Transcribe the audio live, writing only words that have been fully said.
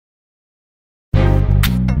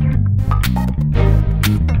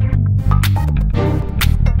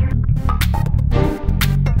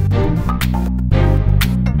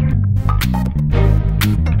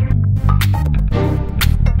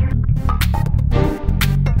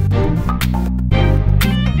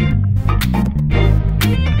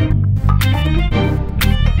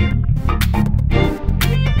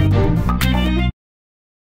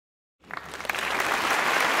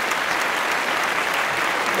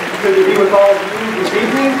good to be with all of you this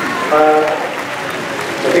evening.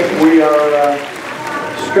 I think we are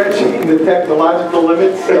stretching the technological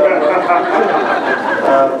limits.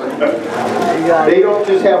 They don't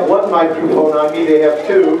just have one microphone on me, they have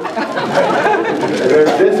two. And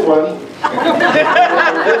there's this one.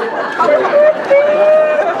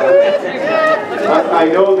 I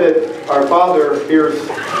know that our Father hears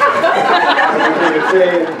everything we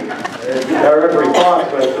say and our every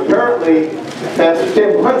thought, but apparently Pastor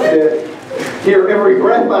Tim wants to hear every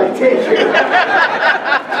breath I take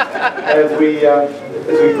as we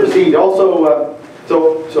proceed. Also,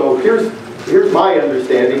 so here's my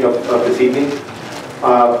understanding of this evening.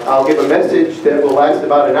 I'll give a message that will last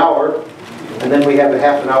about an hour, and then we have a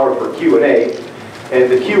half an hour for Q&A. And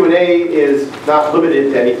the Q&A is not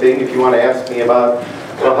limited to anything. If you want to ask me about,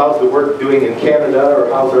 well, how's the work doing in Canada, or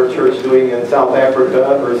how's our church doing in South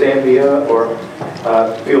Africa or Zambia, or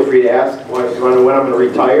feel free to ask. If you want to know when I'm going to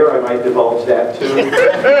retire, I might divulge that too.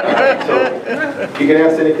 So you can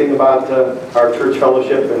ask anything about our church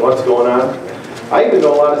fellowship and what's going on. I even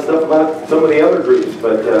know a lot of stuff about some of the other groups,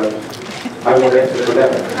 but I won't answer for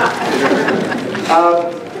them.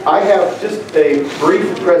 I have just a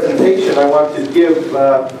brief presentation. I want to give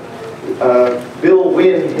Bill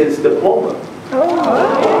Wynn his diploma.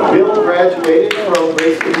 Oh. Bill graduated from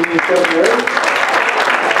Grace Community Seminary.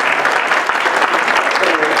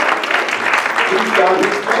 He's got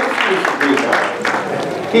his master's degree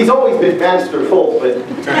now. He's always been masterful, but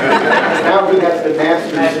now he has the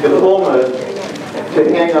master's diploma to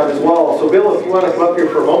hang on his wall. So Bill, if you want to come up here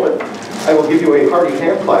for a moment, I will give you a hearty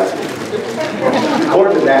hand clap. More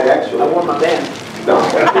than that, actually. I want my band. No.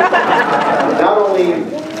 Not only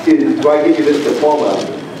do I give you this diploma,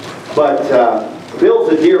 but Bill's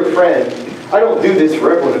a dear friend. I don't do this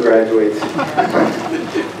for everyone who graduates.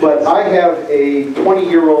 But I have a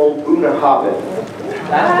 20-year-old Boona Hobbit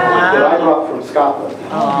that I brought from Scotland.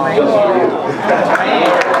 Just for you.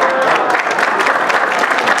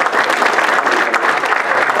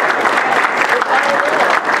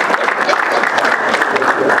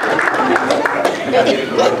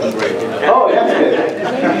 Oh, that's good.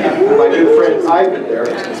 My good friend Ivan there.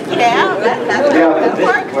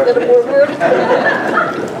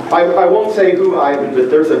 I won't say who Ivan, but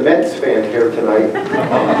there's a Mets fan here tonight.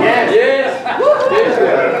 Yes.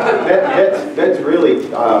 Mets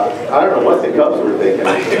really, I don't know what the Cubs were thinking.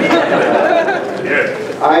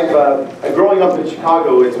 Growing up in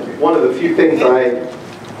Chicago, it's one of the few things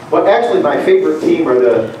well, actually my favorite team are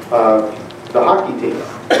the hockey team,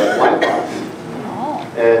 the Blackhawks.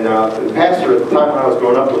 And the pastor at the time when I was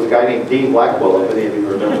growing up was a guy named Dean Blackwell, if any of you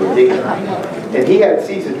remember Dean. And he had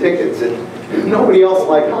season tickets, and nobody else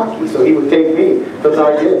liked hockey, so he would take me, because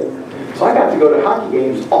I did. So I got to go to hockey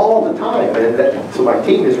games all the time, and so my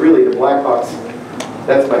team is really the Blackhawks.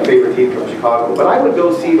 That's my favorite team from Chicago. But I would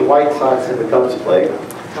go see the White Sox and the Cubs play,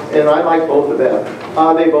 and I like both of them.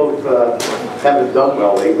 They both haven't done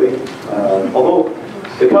well lately, although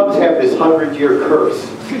the Cubs have this 100-year curse.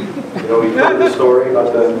 You know, you've heard the story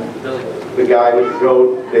about the guy with the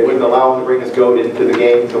goat. They wouldn't allow him to bring his goat into the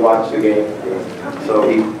game to watch the game. So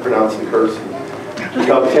he pronounced the curse. The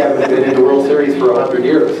Cubs haven't been in the World Series for 100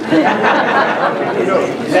 years.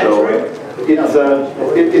 So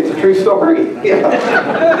it's a true story.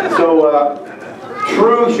 Yeah. So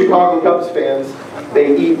true Chicago Cubs fans,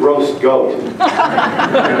 they eat roast goat.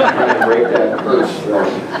 Trying to break that curse.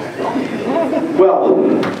 Well,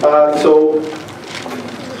 so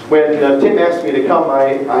when Tim asked me to come,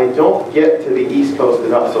 I don't get to the East Coast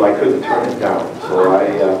enough, so I couldn't turn it down. So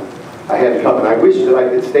I had to come, and I wish that I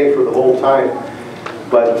could stay for the whole time,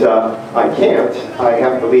 but I can't. I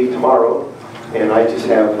have to leave tomorrow, and I just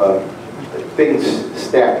have things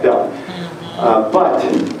stacked up. But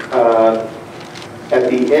at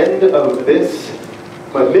the end of this,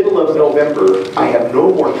 middle of November, I have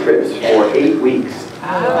no more trips for 8 weeks.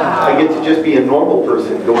 I get to just be a normal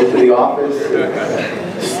person, go into the office,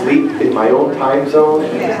 sleep in my own time zone.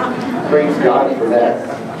 Praise God for that.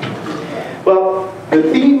 Well, the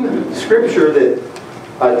theme scripture that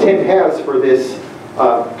Tim has for this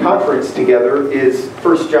conference together is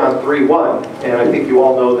 1 John 3:1. And I think you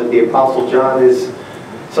all know that the Apostle John is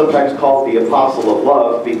sometimes called the Apostle of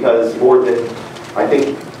Love, because more than, I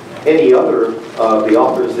think, any other of the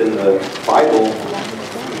authors in the Bible,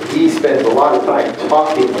 he spends a lot of time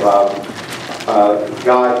talking about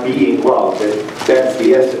God being love. That's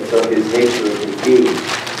the essence of his nature and his being.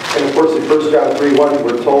 And of course in 1 John 3:1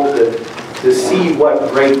 we're told that to see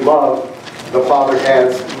what great love the Father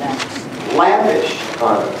has lavished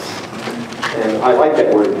on us. And I like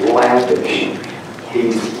that word, lavish.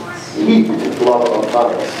 He's heaped love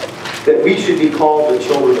upon us. that we should be called the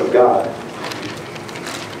children of God.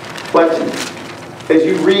 But as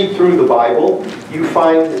you read through the Bible, you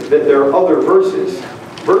find that there are other verses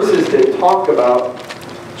that talk about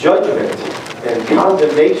judgment and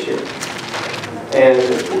condemnation. And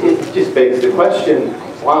it just begs the question,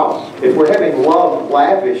 wow, if we're having love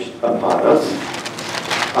lavished upon us,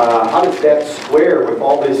 how does that square with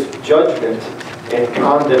all this judgment and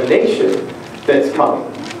condemnation that's coming?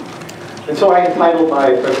 And so I entitled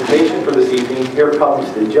my presentation for this evening, Here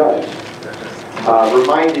Comes the Judge.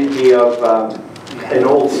 Reminded me of an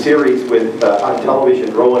old series with on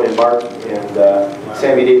television, Rowan and Martin, and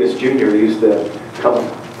Sammy Davis Jr. used to come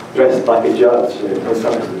dressed like a judge, and Here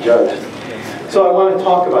Comes the Judge. So I want to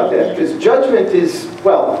talk about that, because judgment is,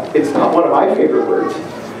 well, it's not one of my favorite words.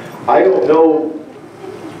 I don't know,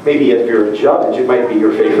 maybe if you're a judge, it might be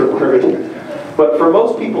your favorite word. But for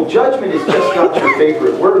most people, judgment is just not your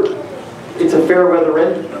favorite word. It's a fair weather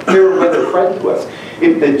friend to us.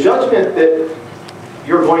 If the judgment that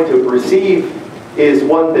you're going to receive is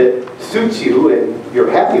one that suits you and you're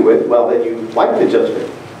happy with, well, then you like the judgment.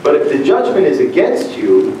 But if the judgment is against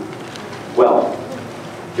you, well,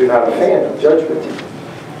 you're not a fan of judgment.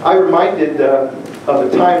 I reminded of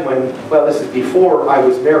a time when, well, this is before I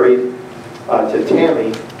was married to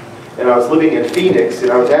Tammy, and I was living in Phoenix, and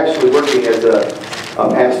I was actually working as a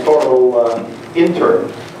pastoral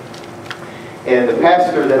intern. And the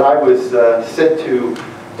pastor that I was sent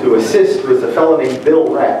to assist was a fellow named Bill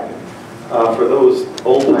Rapp. For those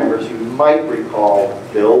old-timers, you might recall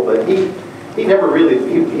Bill, but he never really,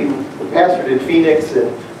 he pastored in Phoenix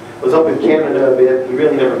and was up in Canada a bit. He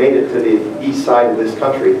really never made it to the east side of this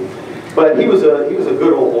country. But he was a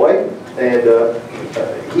good old boy, and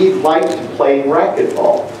he liked playing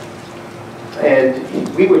racquetball.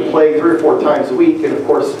 And we would play 3 or 4 times a week, and of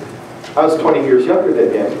course, I was 20 years younger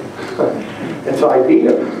than him. And so I beat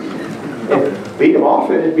him. And beat him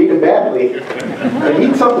often and beat him badly. And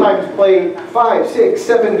he'd sometimes play 5, 6,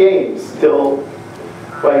 7 games till,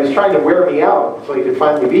 well, he was trying to wear me out so he could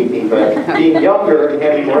finally beat me. But being younger and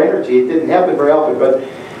having more energy, it didn't happen very often. But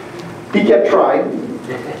he kept trying.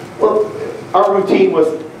 Well, our routine was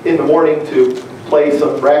in the morning to play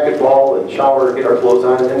some racquetball and shower, get our clothes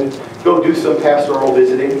on, and then go do some pastoral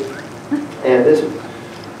visiting. And this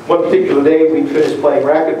one particular day, we finished playing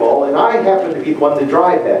racquetball, and I happened to be the one to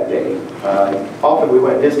drive that day. Often we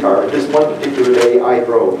went in his car, but this one particular day, I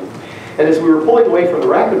drove. And as we were pulling away from the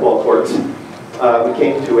racquetball courts, we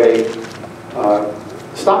came to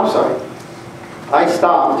a stop sign. I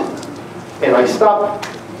stopped, and I stopped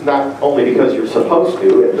not only because you're supposed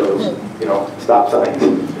to at those, stop signs,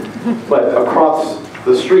 but across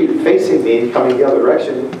the street, facing me, coming the other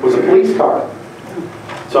direction, was a police car.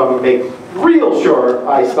 So I'm going to make real sure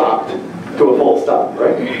I stopped to a full stop,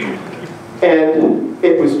 right? And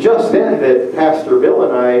it was just then that Pastor Bill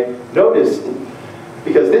and I noticed,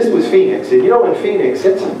 because this was Phoenix, and in Phoenix,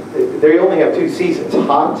 they only have 2 seasons,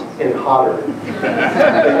 hot and hotter.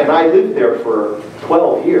 And I lived there for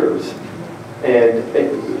 12 years, and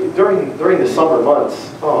during the summer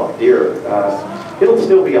months, oh dear, it'll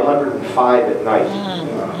still be 105 at night.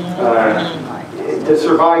 To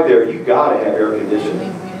survive there, you gotta have air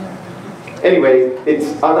conditioning. Anyway,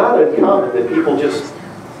 it's not uncommon that people just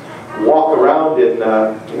walk around in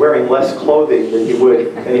wearing less clothing than you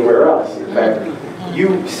would anywhere else. In fact,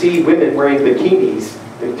 you see women wearing bikinis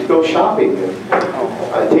to go shopping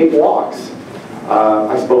and take walks.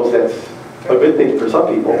 I suppose that's a good thing for some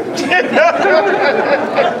people.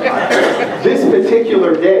 This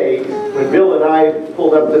particular day, when Bill and I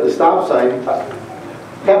pulled up to the stop sign, I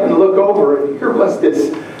happened to look over, and here was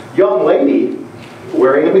this young lady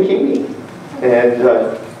wearing a bikini. And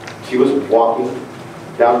she was walking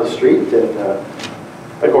down the street, and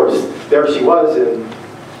of course, there she was, and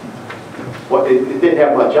it didn't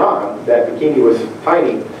have much on. That bikini was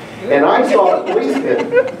tiny. And I saw a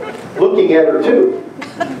policeman looking at her too.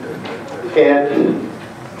 And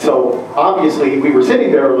so, obviously, we were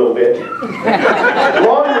sitting there a little bit,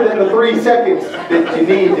 longer than the 3 seconds that you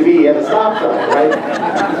need to be at a stop sign, right?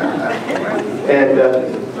 And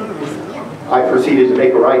I proceeded to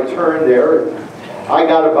make a right turn there. I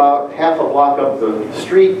got about half a block up the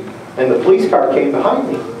street, and the police car came behind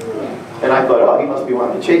me. And I thought, oh, he must be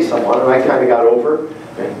wanting to chase someone. And I kind of got over,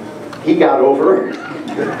 and he got over.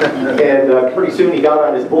 And pretty soon he got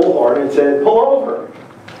on his bullhorn and said, pull over.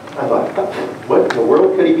 I thought, what in the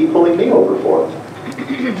world could he be pulling me over for?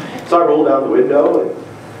 So I rolled down the window, and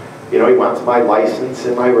he wants my license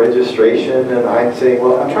and my registration, and I'm saying,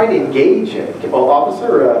 well, I'm trying to engage him. Well,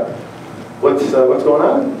 officer, what's going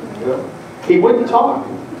on? He wouldn't talk.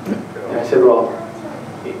 And I said, well,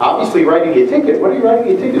 obviously writing you a ticket. What are you writing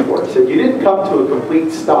you a ticket for? He said, you didn't come to a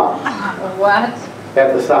complete stop. What?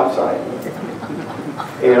 At the stop sign.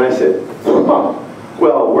 And I said, oh,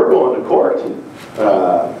 well, we're going to court.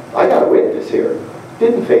 I got a witness here.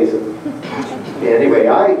 Didn't faze him. Anyway,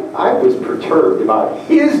 I was perturbed about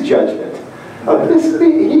his judgment.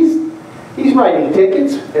 He's writing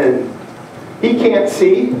tickets, and he can't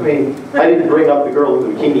see. I mean, I didn't bring up the girl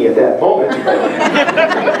in the bikini at that moment.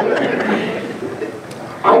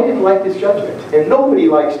 I didn't like his judgment, and nobody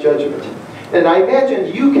likes judgment. And I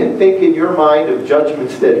imagine you can think in your mind of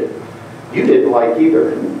judgments that you didn't like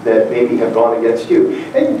either, that maybe have gone against you.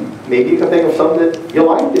 And maybe you can think of some that you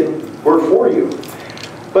liked and were for you.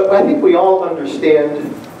 But I think we all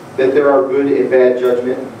understand that there are good and bad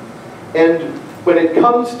judgment. And when it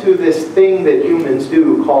comes to this thing that humans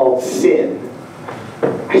do called sin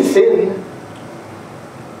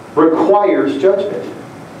requires judgment.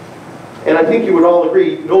 And I think you would all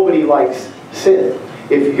agree, nobody likes sin.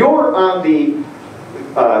 If you're on the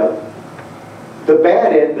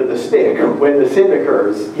bad end of the stick when the sin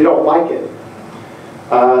occurs, you don't like it.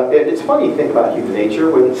 It's funny to think about human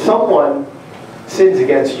nature. When someone sins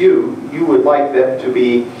against you, you would like them to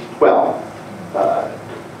be, well,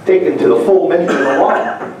 taken to the full measure of the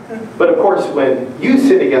law. But of course, when you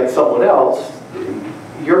sin against someone else,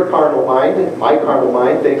 your carnal mind, and my carnal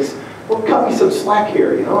mind, thinks, well, cut me some slack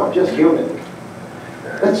here, you know, I'm just human.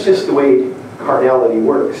 That's just the way carnality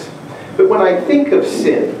works. But when I think of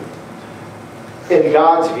sin, in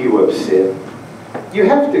God's view of sin, you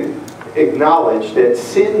have to acknowledge that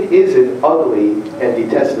sin is an ugly and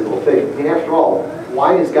detestable thing. I mean, after all,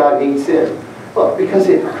 why does God hate sin? Well, because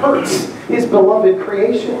it hurts His beloved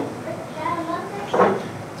creation.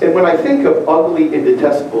 And when I think of ugly and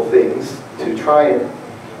detestable things, to try and,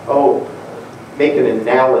 make an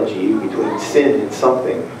analogy between sin and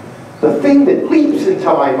something, the thing that leaps into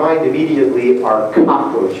my mind immediately are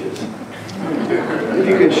cockroaches. If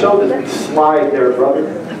you can show the slide there, brother,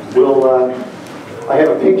 I have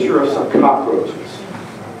a picture of some cockroaches.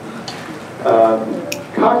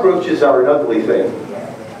 Cockroaches are an ugly thing.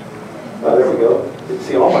 There we go. You can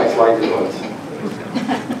see all my slides at once.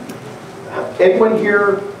 Anyone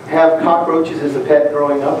here have cockroaches as a pet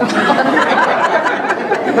growing up?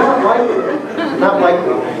 Not likely. Not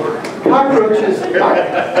likely. Cockroaches,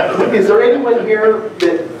 is there anyone here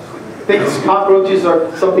that thinks cockroaches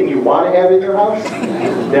are something you want to have in your house?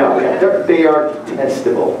 No, they are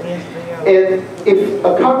detestable. And if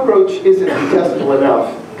a cockroach isn't detestable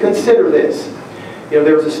enough, consider this. You know,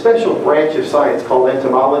 there's a special branch of science called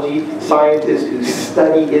entomology, scientists who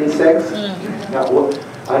study insects. Now, well,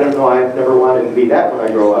 I don't know, I've never wanted to be that when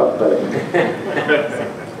I grow up, but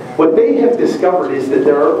what they have discovered is that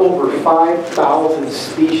there are over 5,000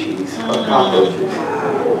 species of cockroaches.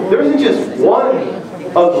 There isn't just one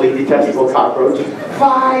ugly, detestable cockroach,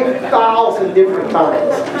 5,000 different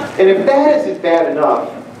kinds. And if that isn't bad enough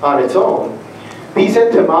on its own, these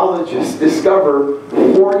entomologists discover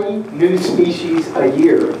 40 new species a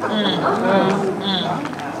year.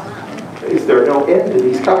 Is there no end to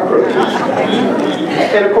these cockroaches?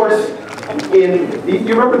 And of course,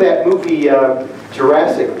 you remember that movie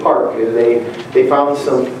Jurassic Park? And they found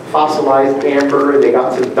some fossilized amber, and they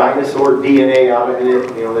got some dinosaur DNA out of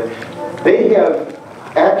it. You know, they have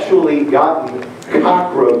actually gotten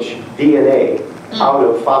cockroach DNA out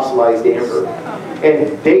of fossilized amber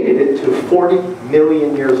and dated it to 40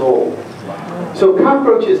 million years old. So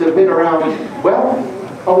cockroaches have been around, well,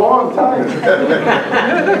 a long time.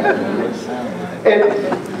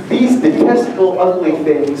 And these detestable, ugly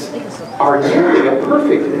things are nearly a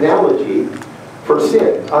perfect analogy for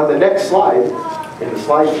sin. On the next slide, and the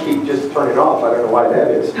slides keep just turning off, I don't know why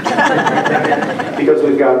that is. Because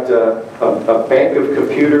we've got a bank of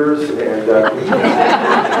computers and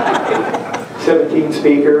 17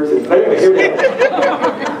 speakers. And, anyway, here we go.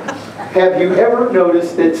 Have you ever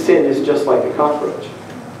noticed that sin is just like a cockroach?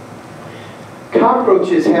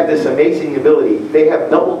 Cockroaches have this amazing ability. They have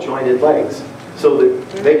double-jointed legs, so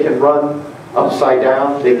that they can run upside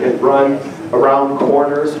down, they can run around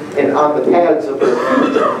corners, and on the pads of their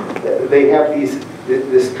feet, they have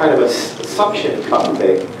this kind of a suction cup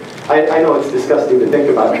thing. I know it's disgusting to think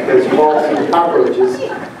about because you've all seen cockroaches,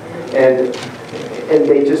 and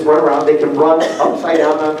they just run around. They can run upside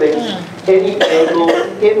down on things, any angle,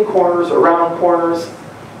 in corners, around corners.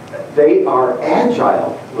 They are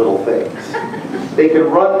agile little things. They can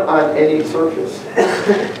run on any surface.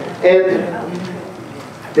 And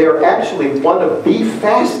they're actually one of the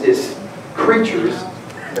fastest creatures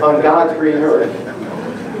on God's green earth.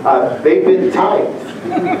 They've been timed.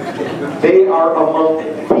 They are among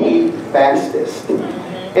the fastest.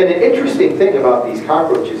 And an interesting thing about these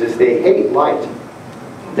cockroaches is they hate light.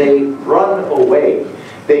 They run away.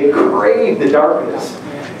 They crave the darkness.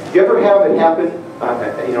 You ever have it happen?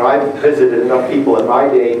 I've visited enough people in my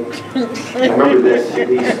day. I remember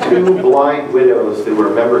these two blind widows that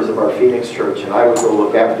were members of our Phoenix church, and I would go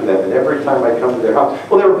look after them. And every time I'd come to their house,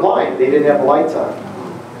 well, they were blind. They didn't have the lights on.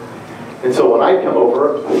 And so when I'd come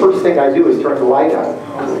over, the first thing I do is turn the light on.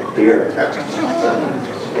 Oh, dear.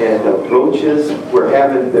 And the roaches were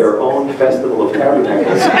having their own festival of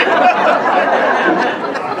tabernacles.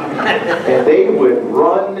 And they would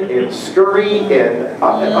run and scurry, and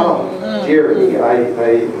oh dear me,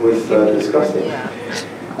 it was disgusting.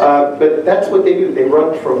 But that's what they do. They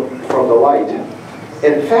run from the light.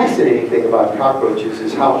 And the fascinating thing about cockroaches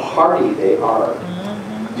is how hardy they are.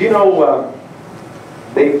 Do you know,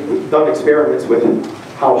 they've done experiments with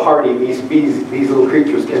how hardy these little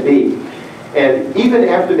creatures can be. And even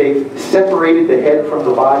after they've separated the head from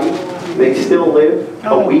the body, they still live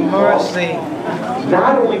a week long.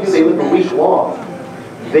 Not only do they live a week long,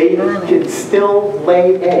 they can still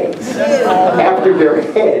lay eggs after their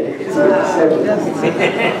head has been separated.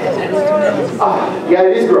 Yeah,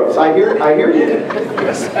 it is gross. I hear you.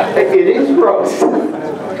 It is gross.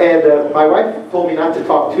 And my wife told me not to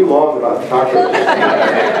talk too long about the cockroaches.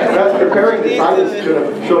 When I was preparing this, I was going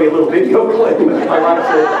to show you a little video clip. My wife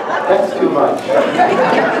said, that's too much.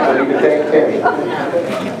 So you can thank Tammy.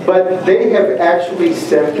 But they have actually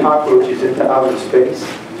sent cockroaches into outer space.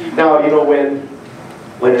 Now, you know, when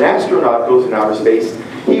an astronaut goes in outer space,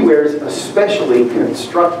 he wears a specially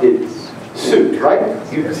constructed suit,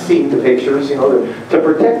 right? You've seen the pictures, you know, to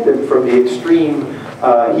protect them from the extreme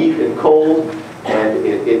heat and cold. And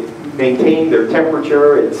it maintained their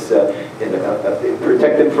temperature. It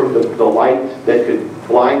protect them from the light that could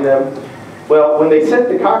blind them. Well, when they sent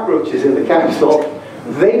the cockroaches in the capsule,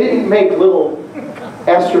 they didn't make little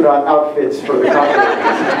astronaut outfits for the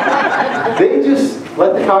cockroaches. They just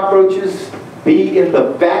let the cockroaches be in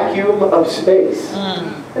the vacuum of space.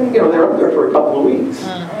 And, you know, they're up there for a couple of weeks.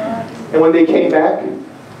 And when they came back,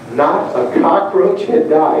 not a cockroach had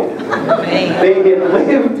died. They had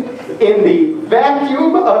lived in the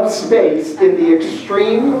vacuum of space, in the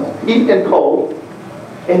extreme heat and cold,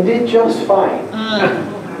 and did just fine.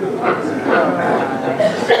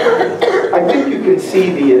 I think you can see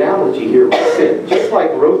the analogy here with sin. Just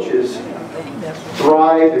like roaches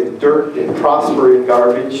thrive in dirt and prosper in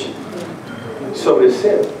garbage, so does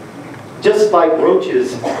sin. Just like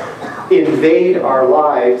roaches invade our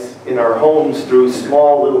lives in our homes through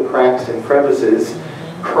small little cracks and crevices,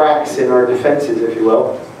 cracks in our defenses, if you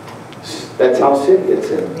will. That's how sin gets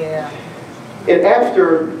in. Yeah. And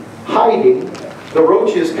after hiding, the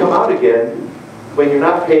roaches come out again when you're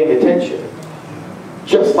not paying attention,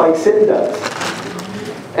 just like sin does.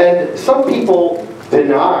 And some people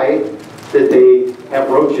deny that they have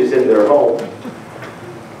roaches in their home,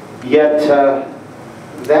 yet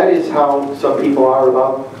that is how some people are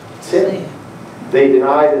about sin. They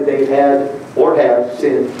deny that they've had or have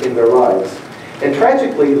sin in their lives. And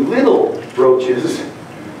tragically, little roaches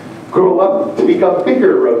grow up to become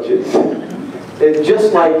bigger roaches. And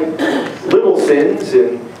just like little sins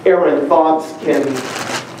and errant thoughts can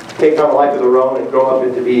take on a life of their own and grow up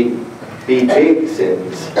into be big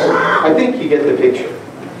sins, I think you get the picture.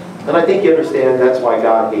 And I think you understand that's why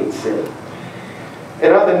God hates sin.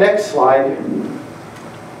 And on the next slide,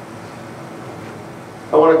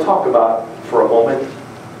 I want to talk about, for a moment,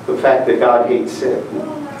 the fact that God hates sin.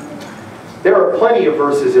 There are plenty of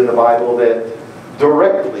verses in the Bible that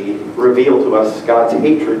directly reveal to us God's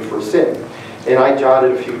hatred for sin. And I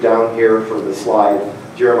jotted a few down here for the slide.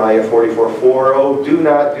 Jeremiah 44:4, oh, do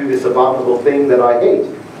not do this abominable thing that I hate.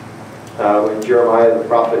 When Jeremiah the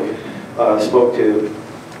prophet spoke to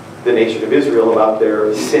the nation of Israel about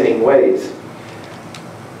their sinning ways.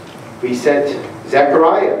 We sent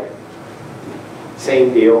Zechariah.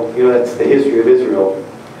 Same deal. You know, that's the history of Israel.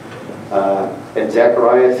 And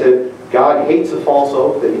Zechariah said, God hates a false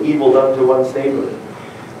oath and evil done to one's neighbor.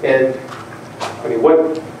 And, I mean,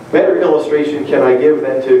 what better illustration can I give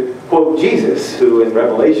than to quote Jesus, who in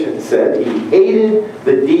Revelation said he hated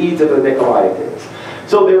the deeds of the Nicolaitans.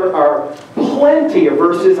 So there are plenty of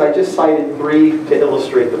verses. I just cited 3 to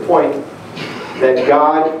illustrate the point that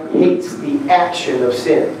God hates the action of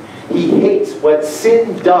sin. He hates what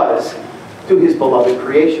sin does to his beloved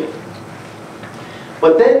creation.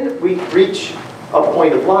 But then we reach a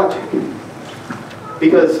point of logic,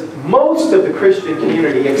 because most of the Christian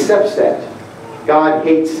community accepts that God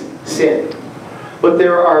hates sin. But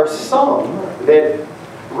there are some that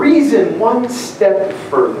reason one step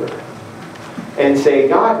further and say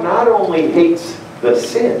God not only hates the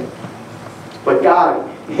sin, but God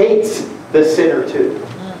hates the sinner too.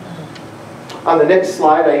 On the next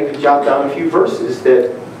slide, I even jot down a few verses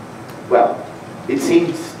that, well, it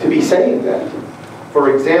seems to be saying that. For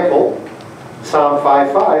example, Psalm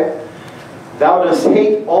 5:5, thou dost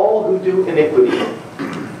hate all who do iniquity.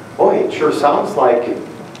 Boy, it sure sounds like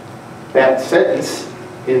that sentence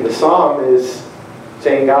in the psalm is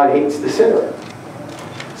saying God hates the sinner.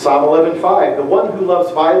 Psalm 11:5, the one who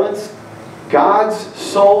loves violence, God's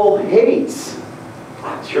soul hates.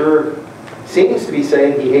 Sure seems to be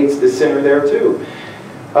saying he hates the sinner there too.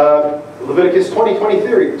 Leviticus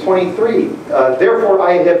 20:23, therefore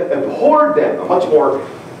I have abhorred them, a much more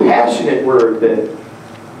passionate word than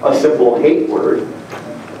a simple hate word.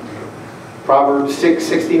 Proverbs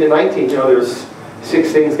 6:16-19, there's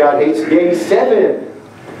 6 things God hates, yea, 7.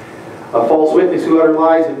 A false witness who utters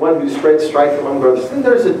lies and one who spreads strife among brothers. And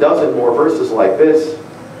there's a dozen more verses like this.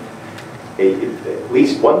 At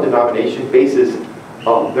least one denomination bases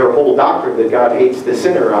their whole doctrine that God hates the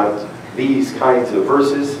sinner on these kinds of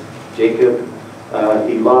verses. Jacob,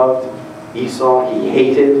 he loved. Esau, he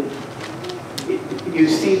hated. You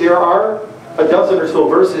see, there are a dozen or so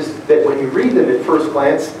verses that when you read them at first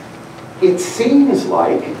glance, it seems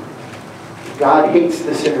like God hates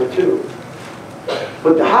the sinner too.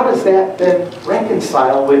 But how does that then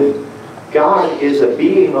reconcile with God is a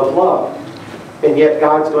being of love, and yet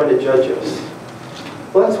God's going to judge us?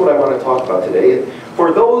 Well, that's what I want to talk about today. And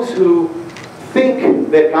for those who think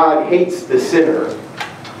that God hates the sinner,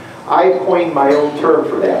 I coined my own term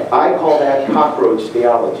for that. I call that cockroach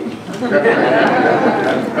theology.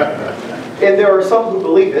 And there are some who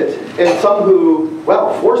believe it, and some who,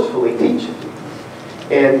 well, forcefully teach it.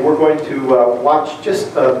 And we're going to watch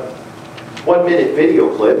just a 1-minute video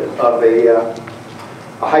clip of a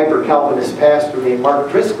hyper-Calvinist pastor named Mark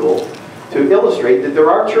Driscoll to illustrate that there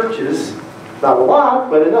are churches, not a lot,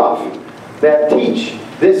 but enough, that teach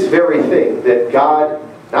this very thing, that God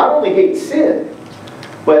not only hates sin,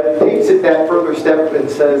 but takes it that further step and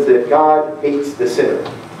says that God hates the sinner.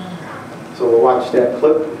 So we'll watch that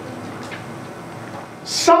clip.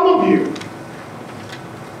 Some of you,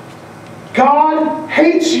 God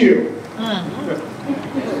hates you.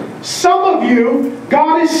 Some of you,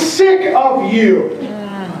 God is sick of you.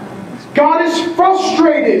 God is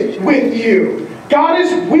frustrated with you. God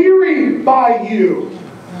is weary by you.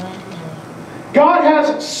 God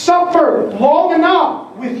has suffered long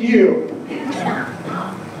enough with you.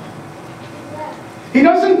 He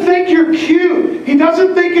doesn't think you're cute. He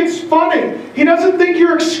doesn't think it's funny. He doesn't think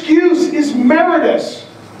your excuse is meritorious.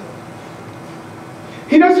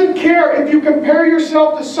 He doesn't care if you compare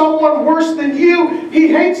yourself to someone worse than you. He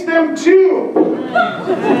hates them too.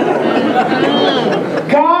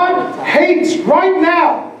 God hates right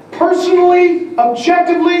now, personally,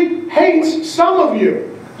 objectively, hates some of you.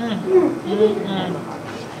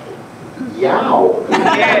 Yow.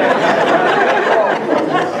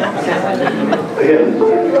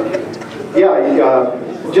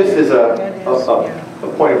 Just as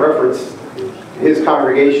a point of reference, his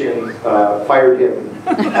congregation fired him.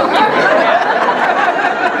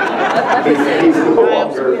 He's no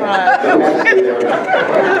longer the pastor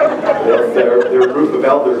there. Their group of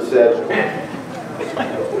elders said,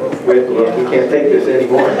 look, we can't take this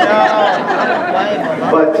anymore.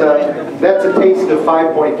 But that's a taste of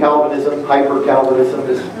 5-point Calvinism, hyper-Calvinism,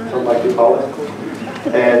 as some like to call it.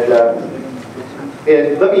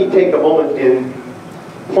 And let me take a moment and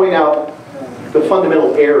point out the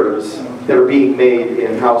fundamental errors that are being made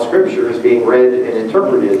in how Scripture is being read and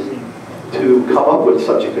interpreted to come up with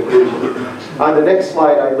such a conclusion. On the next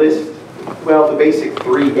slide, I list, well, the basic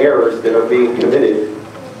 3 errors that are being committed.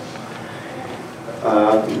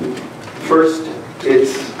 First,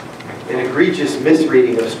 it's an egregious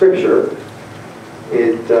misreading of Scripture.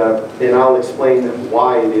 And I'll explain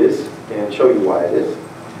why it is and show you why it is.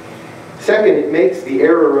 Second, it makes the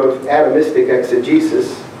error of atomistic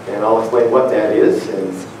exegesis, and I'll explain what that is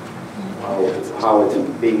and how it's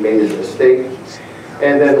being made as a mistake.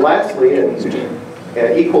 And then lastly, and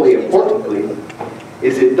equally importantly,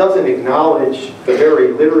 is it doesn't acknowledge the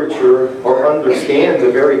very literature or understand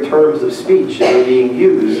the very terms of speech that are being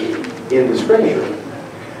used in the Scripture.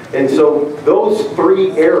 And so those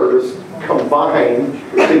 3 errors combine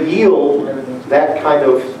to yield that kind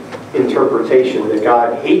of interpretation that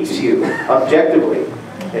God hates you objectively.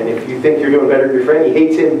 And if you think you're doing better than your friend, he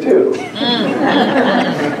hates him too.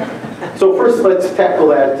 So first let's tackle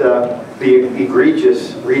that, the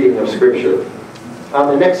egregious reading of Scripture. On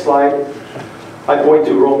the next slide, I point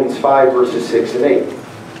to Romans 5, verses 6 and 8.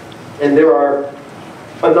 And there are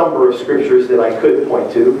a number of scriptures that I could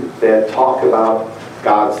point to that talk about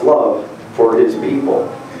God's love for His people.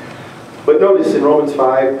 But notice in Romans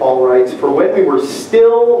 5, Paul writes, "For when we were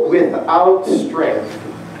still without strength,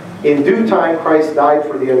 in due time Christ died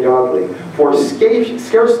for the ungodly. For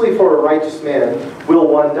scarcely for a righteous man will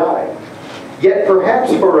one die. Yet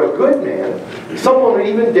perhaps for a good man, someone would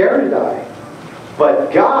even dare to die.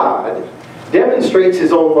 But God demonstrates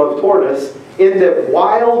His own love toward us in that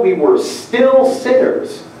while we were still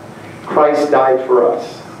sinners, Christ died for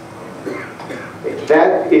us."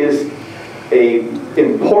 That is an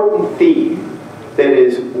important theme that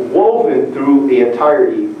is woven through the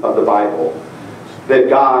entirety of the Bible. That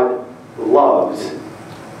God loves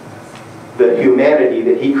the humanity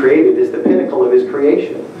that He created is the pinnacle of His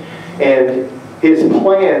creation. And His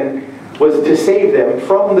plan was to save them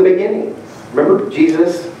from the beginning. Remember,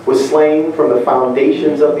 Jesus was slain from the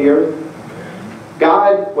foundations of the earth.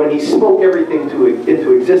 God, when He spoke everything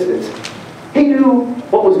into existence, He knew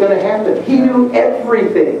what was going to happen. He knew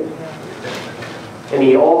everything. And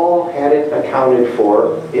He all had it accounted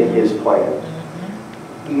for in His plan.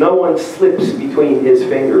 No one slips between His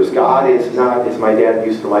fingers. God is not, as my dad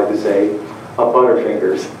used to like to say, a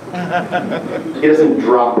butterfingers. He doesn't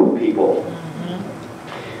drop people.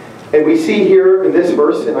 And we see here in this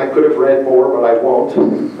verse, and I could have read more, but I won't,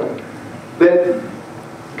 that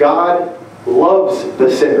God loves the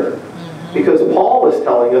sinner. Because Paul is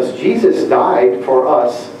telling us Jesus died for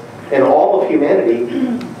us and all of humanity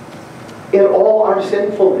in all our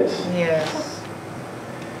sinfulness. Yes.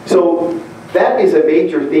 So that is a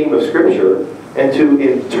major theme of Scripture. And to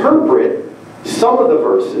interpret some of the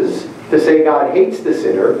verses to say God hates the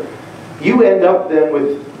sinner, you end up then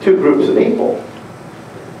with two groups of people.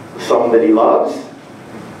 Some that He loves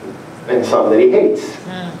and some that He hates.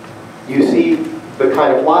 You see the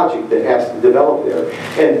kind of logic that has to develop there.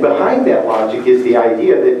 And behind that logic is the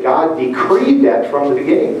idea that God decreed that from the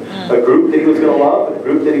beginning. A group that He was going to love and a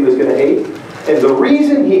group that He was going to hate. And the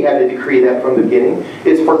reason He had to decree that from the beginning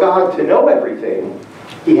is for God to know everything.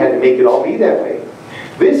 He had to make it all be that way.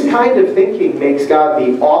 This kind of thinking makes God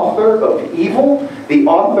the author of evil, the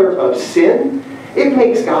author of sin. It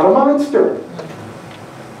makes God a monster.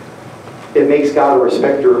 It makes God a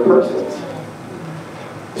respecter of persons.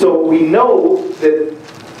 So we know that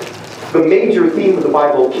the major theme of the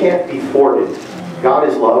Bible can't be thwarted. God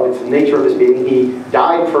is love. It's the nature of His being. He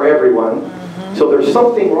died for everyone. So there's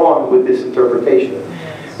something wrong with this interpretation.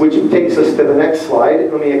 Which takes us to the next slide.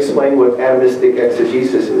 Let me explain what atomistic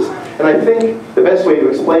exegesis is. And I think the best way to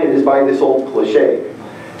explain it is by this old cliche.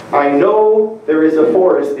 I know there is a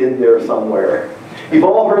forest in there somewhere. You've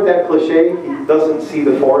all heard that cliche, he doesn't see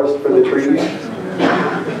the forest for the trees.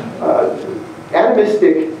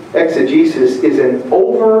 Atomistic exegesis is an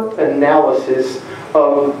over-analysis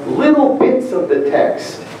of little bits of the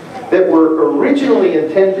text that were originally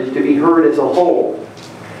intended to be heard as a whole.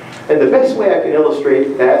 And the best way I can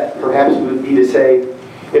illustrate that, perhaps, would be to say,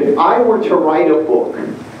 if I were to write a book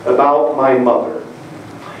about my mother,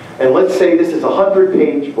 and let's say this is a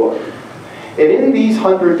 100-page book, and in these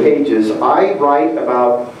 100 pages, I write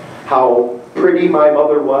about how pretty my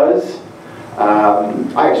mother was.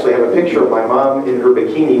 I actually have a picture of my mom in her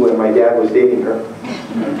bikini when my dad was dating her.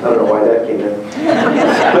 I don't know why that came in.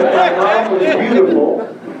 But my mom was beautiful,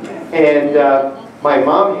 and my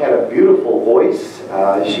mom had a beautiful voice.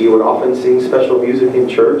 She would often sing special music in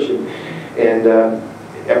church, and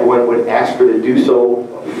everyone would ask her to do so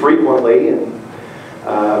frequently.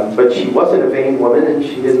 But she wasn't a vain woman, and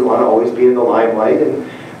she didn't want to always be in the limelight. And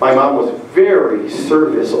my mom was very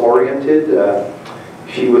service-oriented.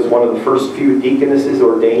 She was one of the first few deaconesses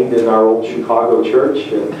ordained in our old Chicago church.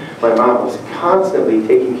 And my mom was constantly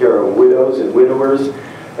taking care of widows and widowers.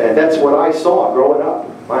 And that's what I saw growing up.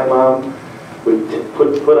 My mom would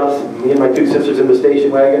put us, me and my two sisters, in the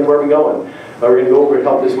station wagon. Where are we going? We're going to go over and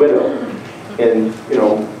help this widow. And, you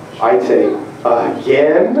know, I'd say,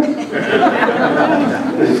 again?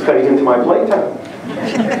 This is cutting into my playtime.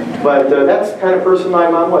 But that's the kind of person my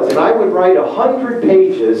mom was. And I would write 100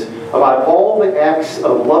 pages about all the acts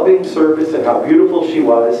of loving service and how beautiful she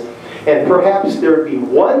was. And perhaps there would be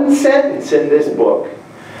one sentence in this book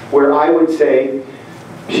where I would say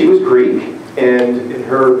she was Greek, and in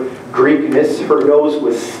her Greekness, her nose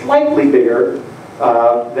was slightly bigger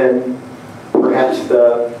than perhaps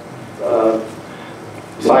the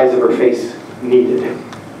size of her face needed.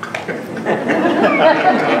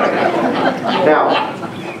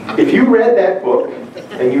 Now, if you read that book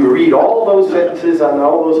and you read all those sentences on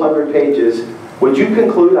all those 100 pages, would you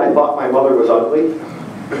conclude I thought my mother was ugly?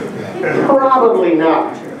 Probably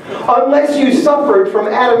not. Unless you suffered from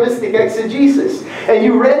atomistic exegesis and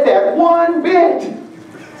you read that one bit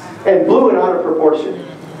and blew it out of proportion.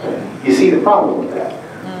 You see the problem with that?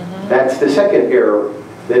 That's the second error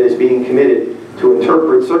that is being committed to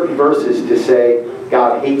interpret certain verses to say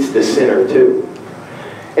God hates the sinner too.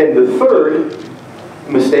 And the third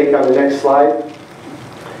mistake on the next slide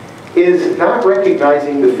is not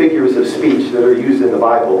recognizing the figures of speech that are used in the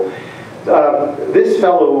Bible. This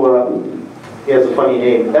fellow, he has a funny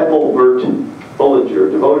name, Ethelbert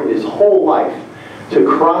Bullinger, devoted his whole life to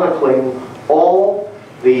chronicling all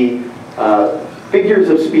the figures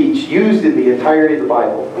of speech used in the entirety of the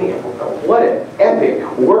Bible. Man, what an epic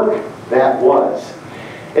work that was.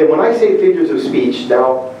 And when I say figures of speech,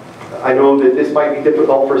 now I know that this might be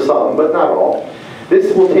difficult for some, but not all.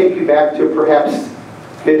 This will take you back to perhaps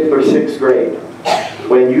 5th or 6th grade,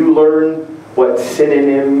 when you learn what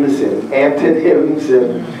synonyms and antonyms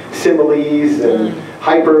and similes and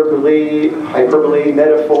hyperbole,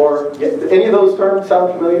 metaphor. Any of those terms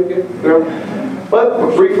sound familiar?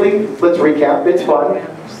 But briefly, let's recap. It's fun.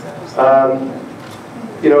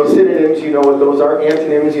 Synonyms, you know what those are.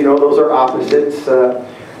 Antonyms, you know those are opposites.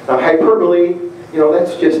 Hyperbole,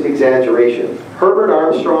 that's just exaggeration. Herbert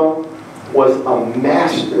Armstrong was a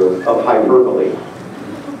master of hyperbole.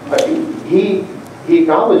 He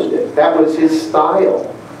acknowledged it. That was his style.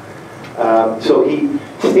 So he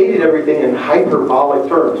stated everything in hyperbolic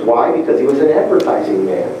terms. Why? Because he was an advertising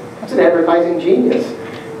man. He was an advertising genius.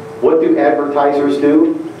 What do advertisers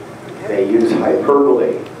do? They use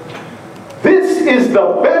hyperbole. This is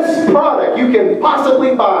the best product you can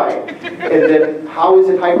possibly buy. And then how is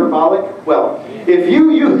it hyperbolic? Well, if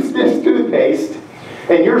you use this toothpaste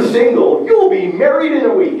and you're single, you'll be married in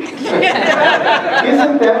a week.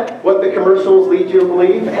 Isn't that what the commercials lead you to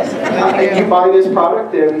believe? You buy this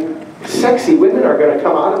product and sexy women are going to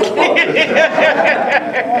come out of the closet.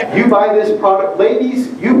 You buy this product,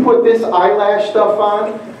 ladies, you put this eyelash stuff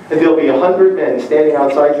on, and there'll be 100 men standing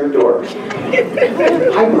outside your door.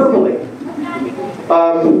 Hyperbole.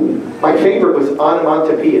 My favorite was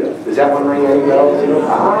onomatopoeia. Does that one ring any bells?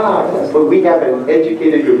 Yes. But we have an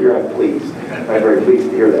educated group here. I'm pleased. I'm very pleased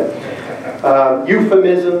to hear that.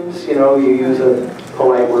 Euphemisms. You use a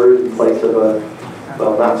polite word in place of a,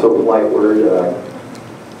 not so polite word.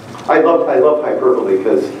 I love hyperbole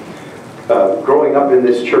because growing up in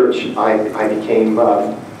this church, I became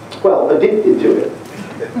addicted to it.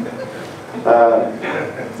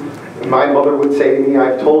 My mother would say to me,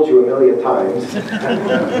 "I've told you 1,000,000 times."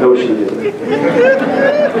 No, she didn't.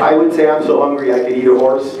 I would say, "I'm so hungry I could eat a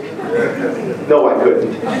horse." No, I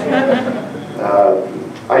couldn't.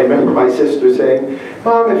 I remember my sister saying,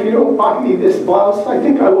 "Mom, if you don't buy me this blouse, I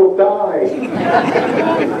think I will die."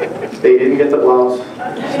 They didn't get the blouse.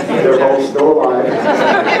 They're both still alive.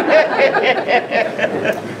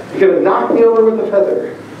 You're going to knock me over with a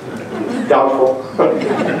feather. Doubtful.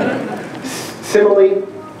 Simile.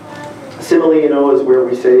 Simile, is where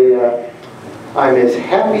we say, "I'm as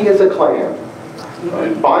happy as a clam."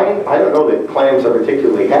 Blind, I don't know that clams are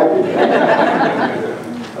particularly happy.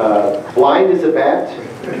 Blind as a bat.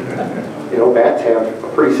 Bats have a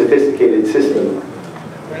pretty sophisticated system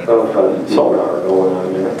of sonar going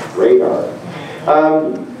on there, radar.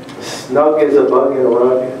 Snug as a bug in a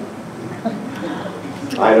rug.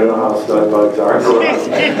 I don't know how snug bugs are in a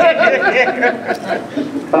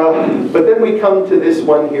rug. But then we come to this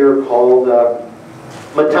one here called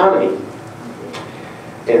metonymy.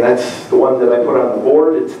 And that's the one that I put on the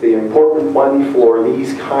board. It's the important one for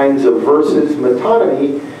these kinds of verses.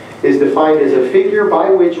 Metonymy is defined as a figure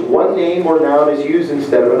by which one name or noun is used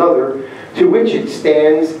instead of another, to which it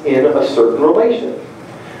stands in a certain relation.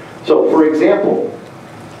 So, for example,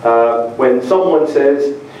 when someone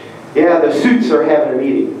says, "Yeah, the suits are having a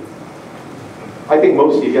meeting," I think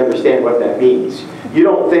most of you understand what that means. You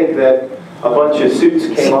don't think that a bunch of suits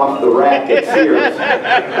came off the rack at Sears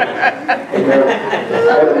and they're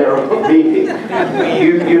having their own meeting.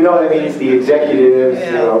 You know what I mean? It's the executives,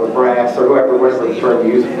 the brass, or whatever the term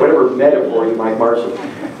you use, whatever metaphor you might marshal.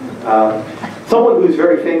 Someone who's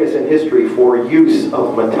very famous in history for use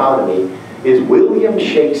of metonymy is William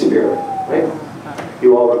Shakespeare. Right?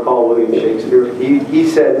 You all recall William Shakespeare? He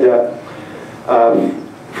said,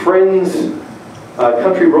 friends,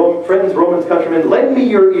 Romans, countrymen, lend me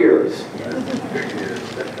your ears.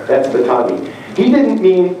 That's metonymy. He didn't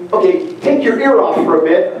mean, okay, take your ear off for a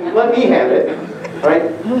bit, let me have it.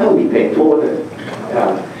 Right? That would be painful, wouldn't it?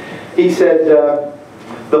 He said,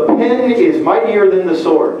 the pen is mightier than the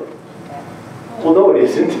sword. Well, no, it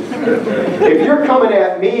isn't. If you're coming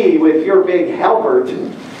at me with your big halberd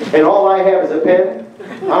and all I have is a pen,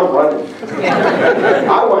 I'm running.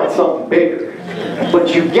 I want something bigger.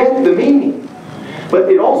 But you get the meaning. But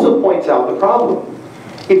it also points out the problem.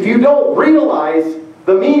 If you don't realize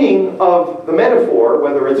the meaning of the metaphor,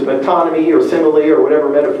 whether it's metonymy or simile or whatever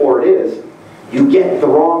metaphor it is, you get the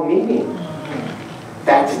wrong meaning.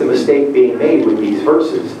 That's the mistake being made with these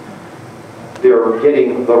verses. They're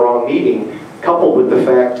getting the wrong meaning, coupled with the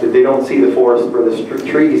fact that they don't see the forest for the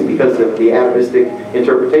trees because of the atomistic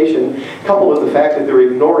interpretation, coupled with the fact that they're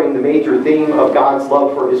ignoring the major theme of God's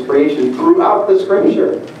love for His creation throughout the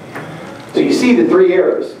Scripture. So you see the three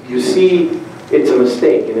errors. You see it's a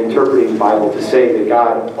mistake in interpreting the Bible to say that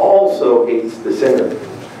God also hates the sinner.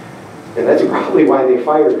 And that's probably why they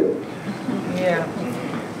fired him. Yeah.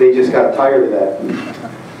 They just got tired of that.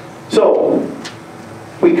 So,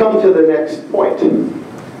 we come to the next point.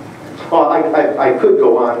 Oh, I could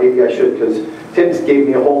go on, maybe I should, because Tim's gave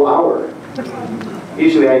me a whole hour.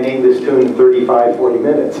 Usually I name this tune 35, 40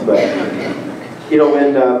 minutes, but you know,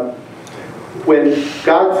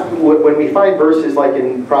 when we find verses like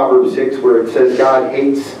in Proverbs 6 where it says God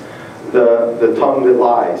hates the tongue that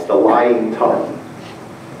lies, the lying tongue.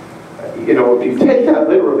 You know, if you take that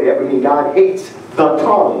literally, that would mean God hates the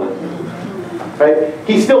tongue. Right?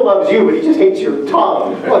 He still loves you, but He just hates your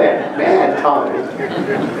tongue. Well, that bad tongue.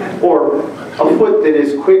 Or a foot that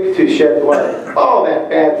is quick to shed blood. Oh, that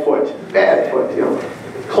bad foot. Bad foot. You know.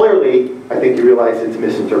 Clearly, I think you realize it's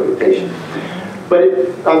misinterpretation. But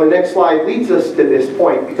on the next slide leads us to this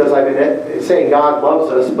point, because I've been saying God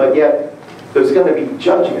loves us, but yet there's going to be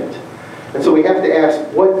judgment. And so we have to ask,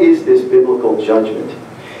 what is this biblical judgment?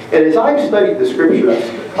 And as I've studied the Scriptures,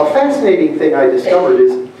 a fascinating thing I discovered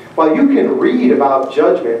is, while you can read about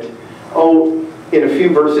judgment, in a few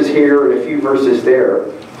verses here and a few verses there,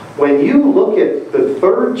 when you look at the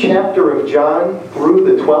 3rd chapter of John through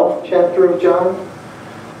the 12th chapter of John,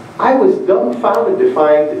 I was dumbfounded to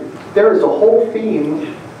find there is a whole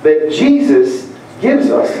theme that Jesus gives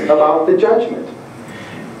us about the judgment.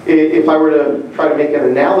 If I were to try to make an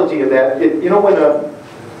analogy of that, you know, when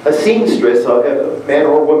a seamstress, a man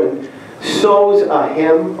or woman, sews a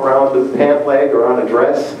hem around the pant leg or on a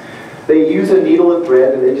dress, they use a needle and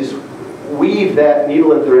thread and they just weave that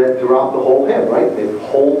needle and thread throughout the whole hem, right? It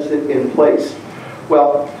holds it in place.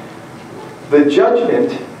 Well, the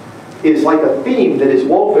judgment is like a theme that is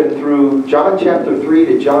woven through John chapter 3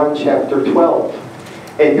 to John chapter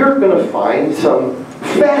 12. And you're going to find some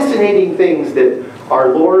fascinating things that our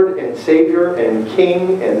Lord and Savior and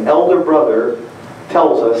King and Elder Brother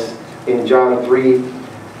tells us in John 3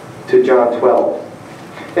 to John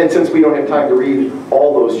 12. And since we don't have time to read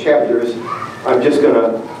all those chapters, I'm just going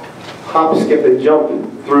to hop, skip, and jump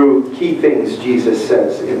through key things Jesus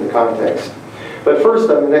says in the context. But first,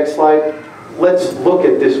 on the next slide, let's look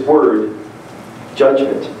at this word,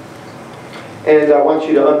 judgment. And I want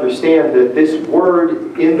you to understand that this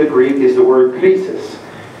word in the Greek is the word krisis.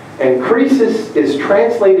 And krisis is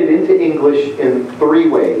translated into English in 3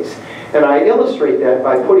 ways. And I illustrate that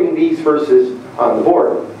by putting these verses on the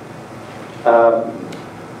board.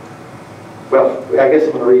 Well, I guess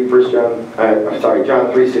I'm going to read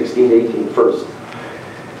John 3:16-18 first.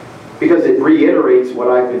 Because it reiterates what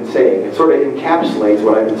I've been saying. It sort of encapsulates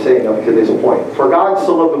what I've been saying up to this point. For God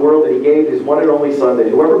so loved the world that He gave His one and only Son, that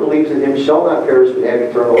whoever believes in Him shall not perish but have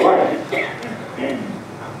eternal life.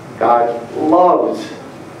 God loves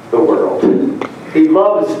the world. He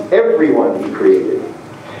loves everyone He created.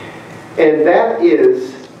 And that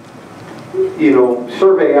is, you know,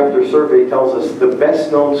 survey after survey tells us the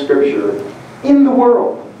best known Scripture in the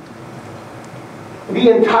world. The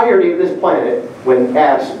entirety of this planet, when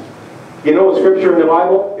asked, you know a Scripture in the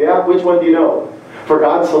Bible? Yeah, which one do you know? For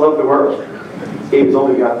God so loved the world, gave His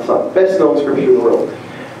only begotten Son. Best known Scripture in the world.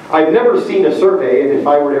 I've never seen a survey, and if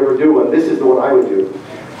I were to ever do one, this is the one I would do.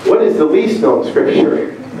 What is the least known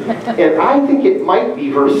Scripture? And I think it might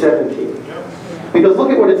be verse 17. Because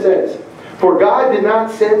look at what it says. For God did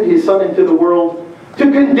not send His Son into the world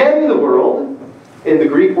to condemn the world. In the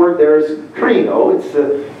Greek word there is krino.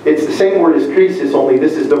 It's the same word as krisis, only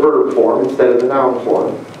this is the verb form instead of the noun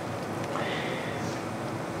form.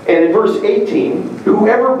 And in verse 18,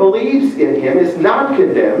 whoever believes in Him is not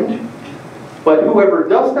condemned, but whoever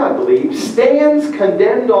does not believe stands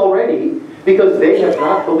condemned already, because they have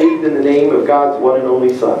not believed in the name of God's one and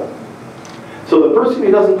only Son. So the person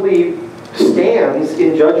who doesn't believe stands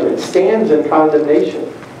in judgment, stands in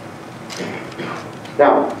condemnation.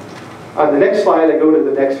 Now, on the next slide, I go to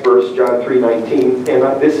the next verse, John 3:19,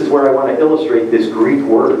 and this is where I want to illustrate this Greek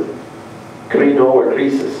word, krino or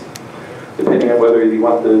krisis, depending on whether you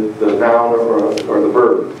want the noun or the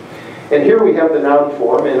verb. And here we have the noun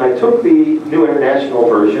form, and I took the New International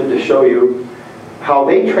Version to show you how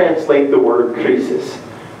they translate the word krisis.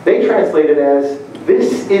 They translate it as,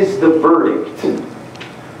 this is the verdict.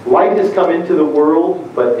 Light has come into the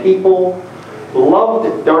world, but people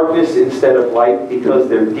loved darkness instead of light because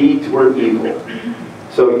their deeds were evil.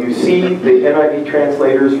 So you see the NIV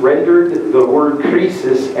translators rendered the word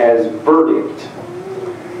krisis as verdict.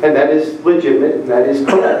 And that is legitimate, and that is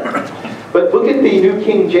correct. But look at the New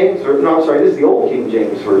King James, no, I'm sorry, this is the Old King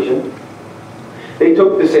James Version. They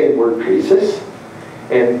took the same word krisis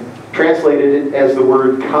and translated it as the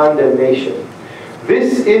word condemnation.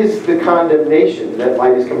 This is the condemnation, that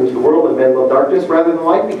light has come into the world and men love darkness rather than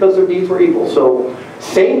light because their deeds were evil. So,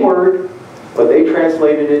 same word, but they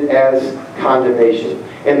translated it as condemnation.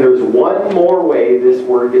 And there's one more way this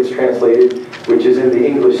word gets translated, which is in the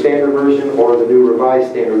English Standard Version or the New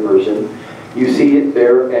Revised Standard Version. You see it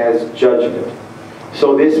there as judgment.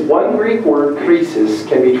 So this one Greek word, krisis,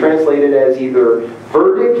 can be translated as either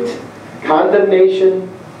verdict, condemnation,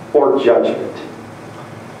 or judgment.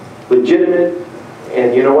 Legitimate,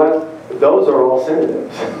 and you know what? Those are all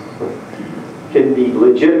synonyms. Can be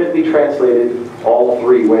legitimately translated all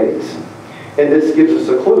three ways. And this gives us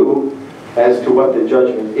a clue as to what the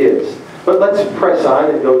judgment is. But let's press on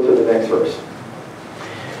and go to the next verse.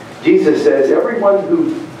 Jesus says, everyone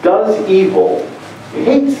who does evil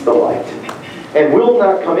hates the light and will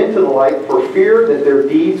not come into the light for fear that their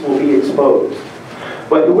deeds will be exposed.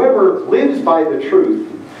 But whoever lives by the truth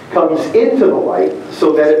comes into the light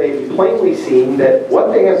so that it may be plainly seen that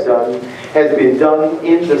what they have done has been done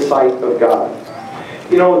in the sight of God.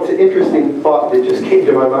 You know, it's an interesting thought that just came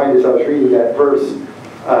to my mind as I was reading that verse.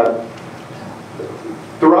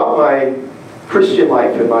 Throughout my Christian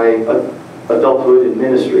life and my adulthood and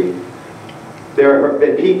ministry, there have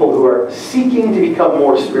been people who are seeking to become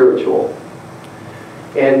more spiritual.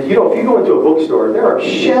 And you know, if you go into a bookstore, there are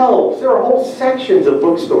shelves, there are whole sections of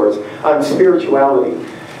bookstores on spirituality.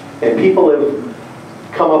 And people have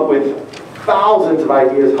come up with thousands of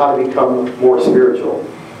ideas how to become more spiritual.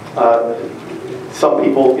 Some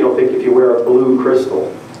people, you know, think if you wear a blue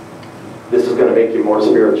crystal, this is going to make you more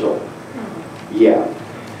spiritual. Yeah.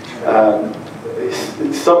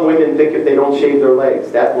 Some women think if they don't shave their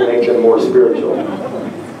legs, that will make them more spiritual.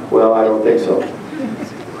 Well, I don't think so.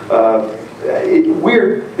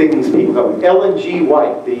 Weird things people come with. Ellen G.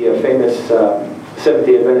 White, the famous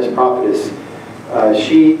Seventh-day Adventist prophetess,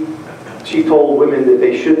 she told women that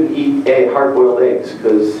they shouldn't eat hard-boiled eggs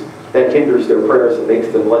because that hinders their prayers and makes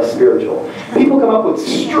them less spiritual. People come up with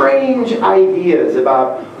strange ideas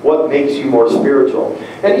about what makes you more spiritual.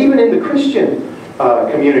 And even in the Christian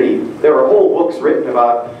community, there are whole books written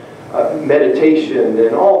about meditation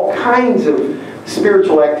and all kinds of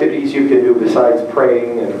spiritual activities you can do besides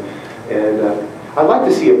praying. And I'd like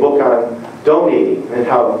to see a book on donating and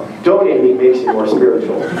how donating makes you more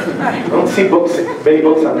spiritual. I don't see many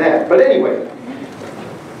books on that. But anyway,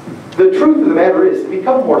 the truth of the matter is, to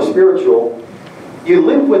become more spiritual, you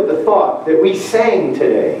live with the thought that we sang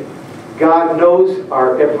today. God knows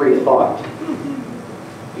our every thought.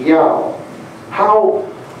 Yeah. How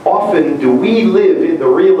often do we live in the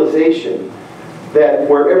realization that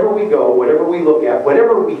wherever we go, whatever we look at,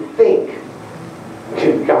 whatever we think,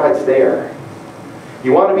 God's there?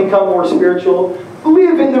 You want to become more spiritual?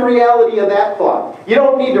 Live in the reality of that thought. You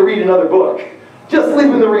don't need to read another book. Just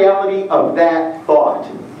live in the reality of that thought.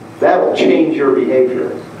 That'll change your behavior.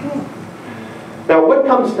 Now, what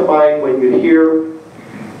comes to mind when you hear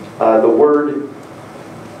the word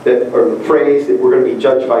or the phrase that we're going to be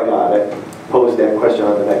judged by God? I posed that question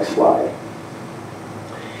on the next slide.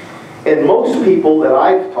 And most people that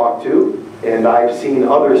I've talked to, and I've seen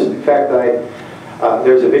others, in fact,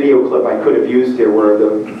 there's a video clip I could have used here where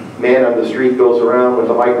the man on the street goes around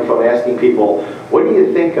with a microphone asking people, what do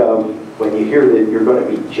you think of when you hear that you're going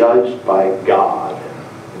to be judged by God?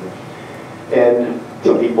 And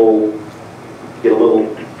some people get a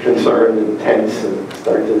little concerned and tense and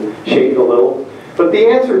start to shake a little. But the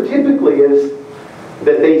answer typically is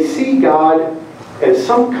that they see God as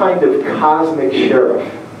some kind of cosmic sheriff.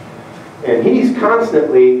 And he's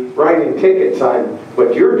constantly writing tickets on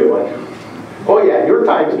what you're doing. Oh yeah, your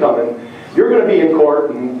time's coming. You're going to be in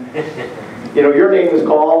court, and you know your name is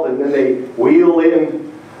called, and then they wheel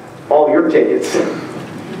in all your tickets.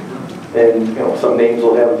 And you know some names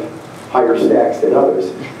will have higher stacks than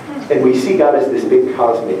others. And we see God as this big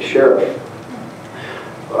cosmic sheriff.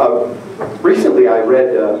 Recently I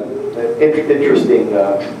read an interesting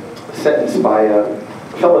sentence by a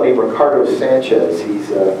fellow named Ricardo Sanchez.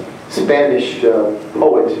 He's a Spanish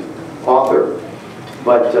poet, author.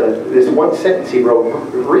 But this one sentence he wrote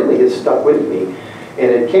really has stuck with me.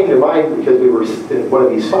 And it came to mind because we were in one of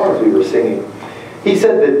these songs we were singing. He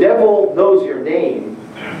said, the devil knows your name,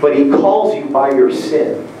 but he calls you by your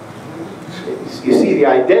sin. You see the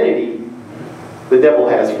identity the devil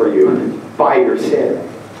has for you by your sin.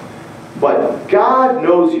 But God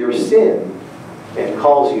knows your sin and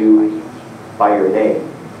calls you by your name.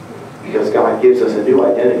 Because God gives us a new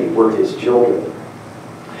identity. We're His children.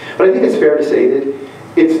 But I think it's fair to say that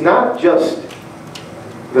it's not just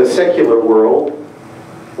the secular world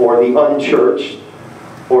or the unchurched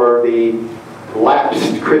or the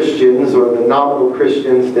lapsed Christians or the nominal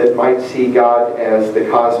Christians that might see God as the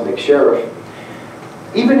cosmic sheriff.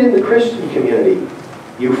 Even in the Christian community,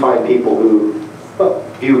 you find people who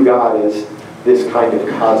view God as this kind of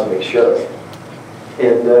cosmic sheriff.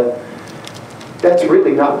 And that's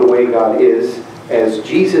really not the way God is, as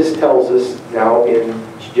Jesus tells us now in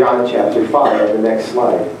John chapter 5 on the next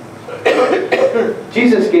slide.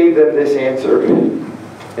 Jesus gave them this answer.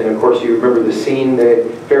 And of course you remember the scene. The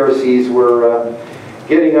Pharisees were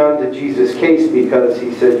getting on to Jesus' case because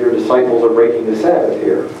he said, your disciples are breaking the Sabbath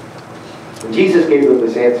here. And Jesus gave them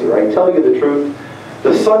this answer. I tell you the truth,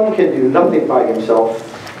 the Son can do nothing by himself.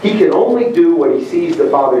 He can only do what he sees the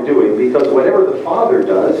Father doing, because whatever the Father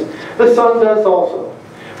does, the Son does also.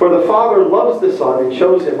 For the Father loves the Son and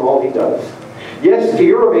shows him all he does. Yes, to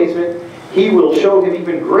your amazement, he will show him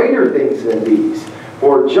even greater things than these.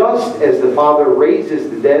 For just as the Father raises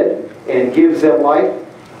the dead and gives them life,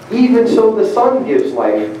 even so the Son gives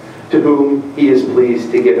life to whom he is pleased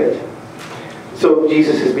to give it. So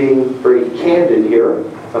Jesus is being very candid here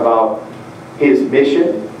about his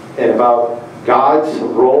mission and about God's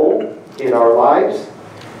role in our lives.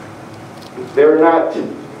 They're not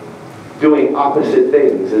doing opposite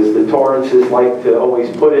things, as the Torrances like to always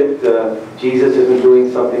put it. Jesus isn't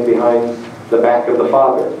doing something behind the back of the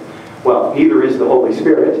Father. Well, neither is the Holy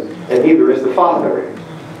Spirit, and neither is the Father.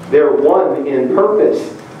 They're one in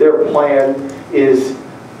purpose. Their plan is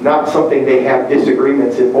not something they have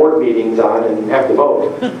disagreements in board meetings on and have to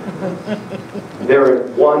vote. They're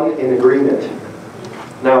one in agreement.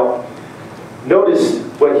 Now, notice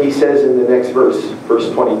what he says in the next verse, verse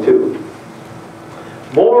 22.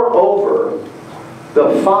 Moreover,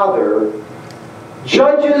 the Father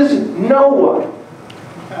judges no one,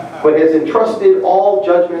 but has entrusted all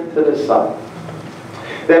judgment to the Son,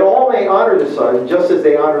 that all may honor the Son just as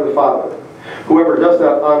they honor the Father. Whoever does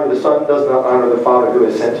not honor the Son does not honor the Father who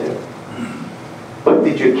has sent him. But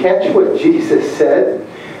did you catch what Jesus said?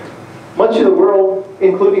 Much of the world,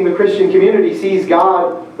 including the Christian community, sees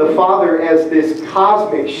God the Father as this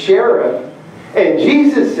cosmic sheriff. And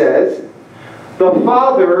Jesus says, the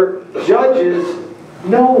Father judges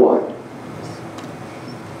no one.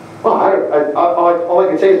 Well, all I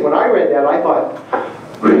can say is when I read that, I thought,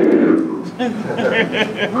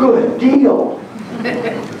 good deal.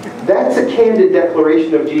 That's a candid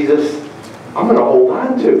declaration of Jesus I'm going to hold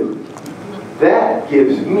on to. That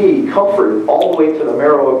gives me comfort all the way to the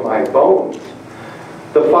marrow of my bones.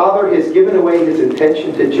 The Father has given away his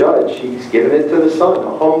intention to judge. He's given it to the Son,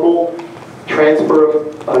 a humble transfer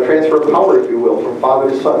of power, if you will, from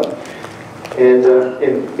Father to Son. And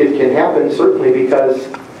it can happen certainly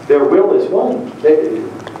because their will is one.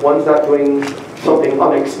 One's not doing something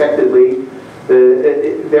unexpectedly.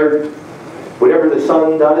 Whatever the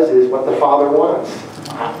Son does is what the Father wants.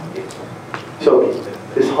 So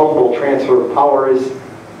this humble transfer of power is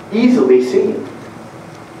easily seen.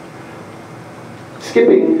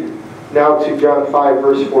 Skipping now to John 5,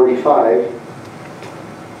 verse 45,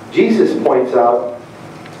 Jesus points out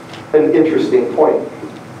an interesting point.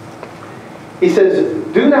 He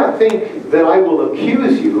says, do not think that I will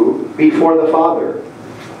accuse you before the Father.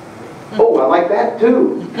 Oh, I like that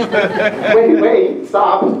too. Wait,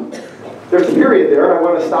 stop. There's a period there. I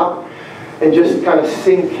want to stop and just kind of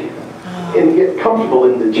sink and get comfortable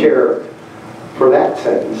in the chair for that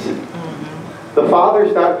sentence. The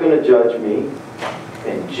Father's not going to judge me,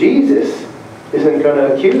 and Jesus isn't going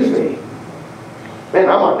to accuse me. Man,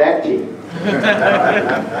 I'm on that team.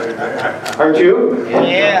 Aren't you?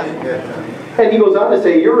 Yeah. And he goes on to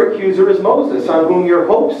say, your accuser is Moses, on whom your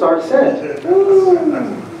hopes are set.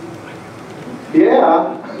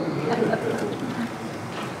 Yeah.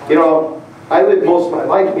 You know, I lived most of my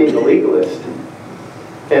life being a legalist.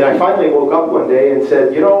 And I finally woke up one day and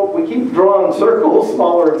said, you know, we keep drawing circles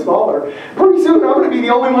smaller and smaller. Pretty soon I'm going to be the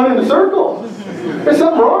only one in the circle. There's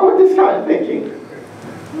something wrong with this kind of thinking.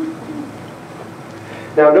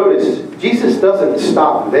 Now notice, Jesus doesn't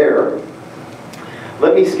stop there.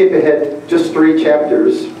 Let me skip ahead just 3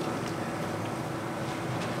 chapters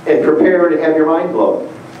and prepare to have your mind blown.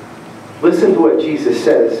 Listen to what Jesus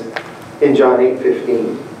says in John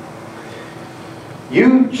 8:15.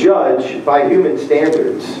 You judge by human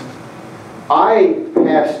standards. I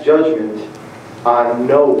pass judgment on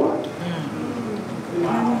no one.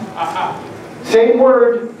 Same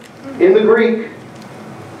word in the Greek.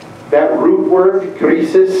 That root word,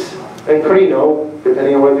 krisis and krino,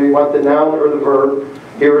 depending on whether you want the noun or the verb,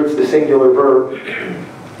 Here it's the singular verb.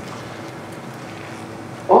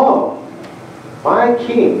 Oh, my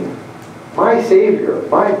King, my Savior,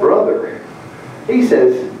 my brother. He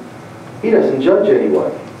says he doesn't judge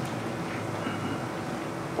anyone.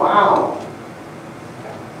 Wow.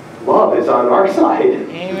 Love is on our side.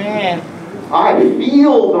 Amen. I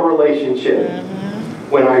feel the relationship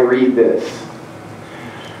when I read this.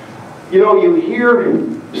 You know, you hear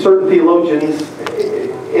certain theologians,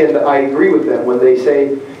 and I agree with them, when they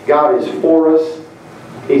say God is for us,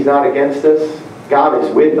 He's not against us, God is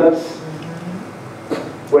with us.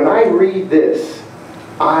 When I read this,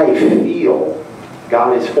 I feel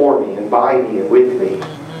God is for me and by me and with me.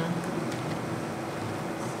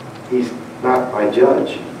 He's not my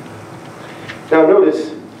judge. Now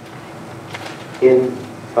notice,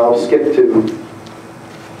 I'll skip to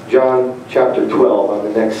John chapter 12 on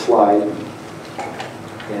the next slide,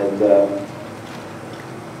 and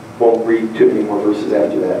won't read too many more verses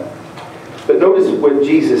after that. But notice what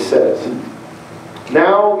Jesus says.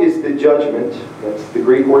 Now is the judgment, that's the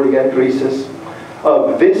Greek word again, krisis,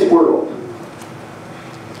 of this world.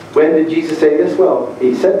 When did Jesus say this? Well,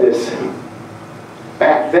 He said this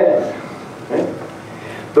back then.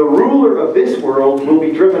 Right? The ruler of this world will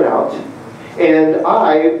be driven out, and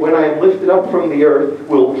I, when I am lifted up from the earth,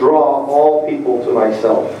 will draw all people to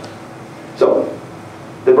myself. So,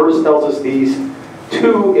 the verse tells us these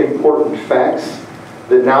two important facts.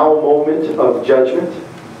 The now moment of judgment,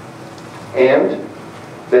 and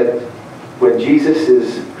that when Jesus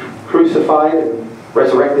is crucified and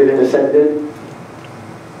resurrected and ascended,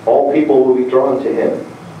 all people will be drawn to Him.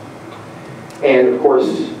 And of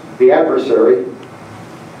course, the adversary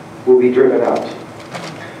will be driven out.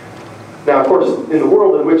 Now, of course, in the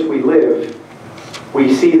world in which we live,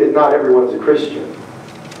 we see that not everyone's a Christian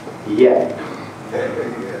yet.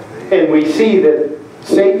 And we see that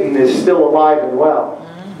Satan is still alive and well.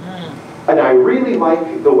 And I really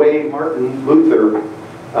like the way Martin Luther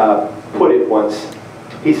put it once.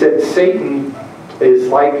 He said, Satan is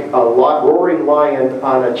like a roaring lion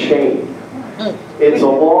on a chain. It's a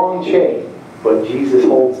long chain, but Jesus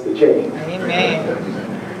holds the chain. Amen.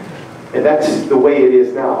 And that's the way it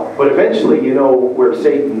is now. But eventually, you know where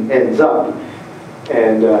Satan ends up.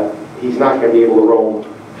 And he's not going to be able to roam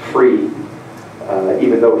free,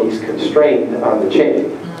 even though he's constrained on the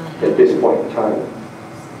chain at this point in time.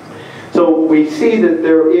 So we see that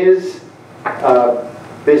there is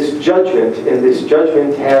this judgment, and this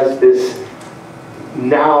judgment has this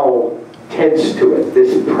now tense to it,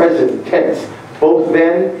 this present tense, both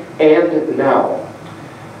then and now.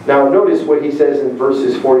 Now notice what he says in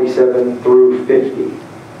verses 47 through 50.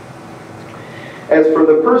 As for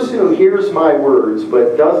the person who hears my words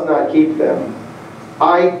but does not keep them,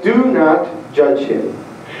 I do not judge him.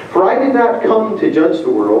 For I did not come to judge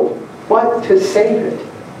the world, but to save it.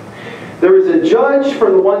 There is a judge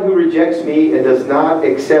for the one who rejects me and does not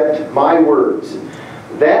accept my words.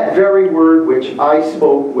 That very word which I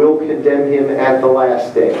spoke will condemn him at the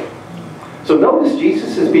last day. So notice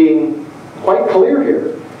Jesus is being quite clear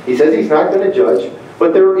here. He says he's not going to judge,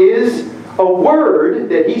 but there is a word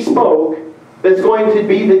that he spoke that's going to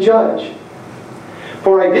be the judge.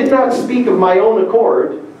 For I did not speak of my own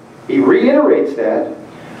accord. He reiterates that.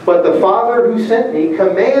 But the Father who sent me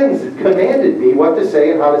commanded me what to say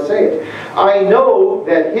and how to say it. I know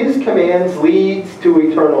that His commands leads to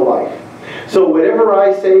eternal life. So whatever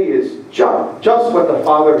I say is just what the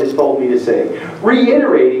Father has told me to say.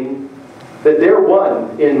 Reiterating that they're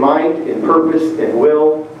one in mind, in purpose, in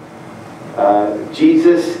will.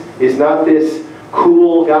 Jesus is not this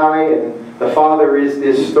cool guy and the Father is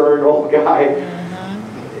this stern old guy.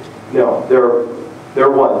 No, they're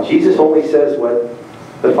one. Jesus only says what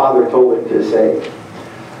the Father told him to say.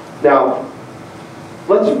 Now,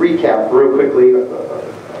 let's recap real quickly,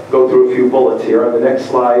 go through a few bullets here on the next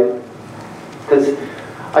slide, because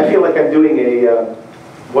I feel like I'm doing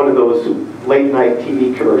one of those late night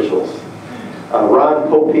TV commercials. Ron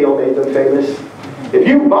Popeil made them famous. If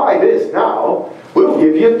you buy this now, we'll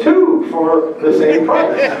give you 2 for the same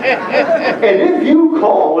price. And if you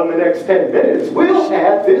call in the next 10 minutes, we'll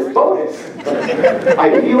add this bonus.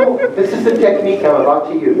 I feel this is the technique I'm about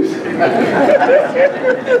to use.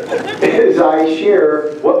 As I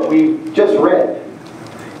share what we just read.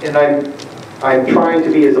 And I'm trying to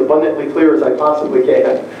be as abundantly clear as I possibly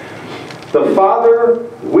can. The Father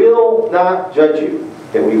will not judge you.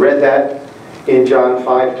 And we read that in John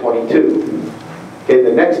 5:22. Okay,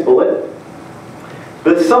 the next bullet.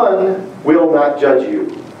 The Son will not judge you,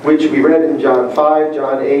 which we read in John 5,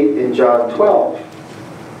 John 8, and John 12.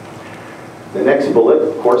 The next bullet,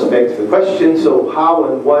 of course, begs the question, so how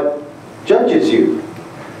and what judges you?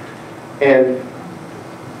 And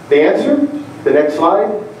The answer, the next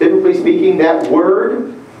slide, biblically speaking, that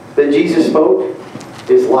word that Jesus spoke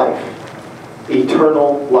is life.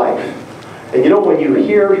 Eternal life. And you know, when you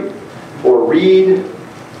hear or read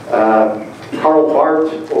Karl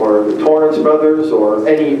Barth or the Torrance brothers or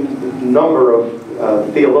any number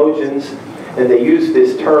of theologians, and they use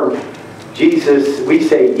this term, Jesus, we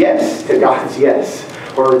say yes to God's yes,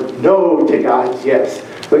 or no to God's yes.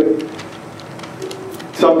 But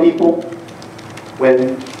some people,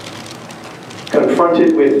 when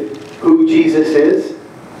confronted with who Jesus is,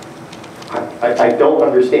 I don't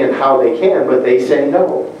understand how they can, but they say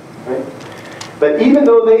no. Right? But even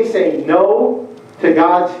though they say no to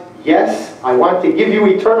God's yes, I want to give you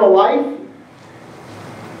eternal life,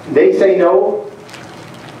 they say no,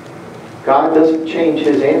 God doesn't change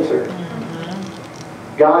His answer.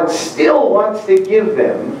 God still wants to give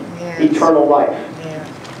them eternal life.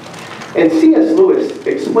 And C.S. Lewis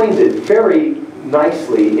explains it very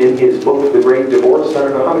nicely in his book, The Great Divorce. I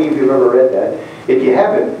don't know how many of you have ever read that. If you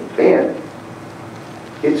haven't, man,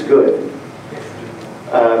 it's good.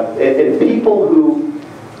 And people who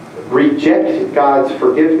reject God's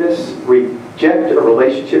forgiveness, reject a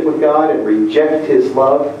relationship with God, and reject His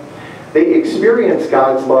love, they experience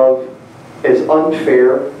God's love as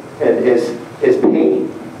unfair and as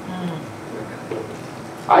pain.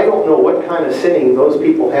 I don't know what kind of sinning those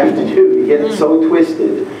people have to do to get so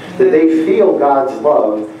twisted that they feel God's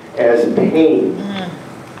love as pain.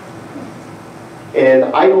 And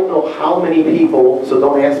I don't know how many people, so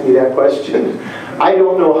don't ask me that question, I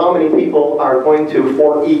don't know how many people are going to,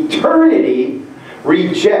 for eternity,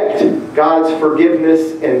 reject God's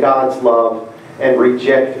forgiveness and God's love and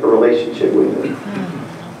reject a relationship with Him.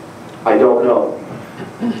 I don't know.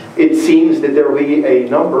 It seems that there will be a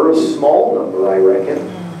number, a small number, I reckon.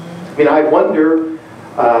 I mean, I wonder,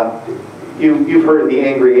 you've heard of the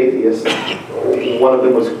angry atheist. One of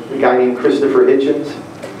them was a guy named Christopher Hitchens.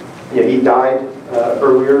 You know, he died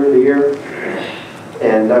earlier in the year.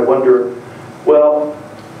 And I wonder, well,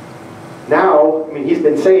 now, I mean, he's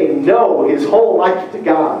been saying no his whole life to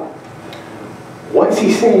God. What's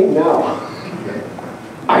he saying now?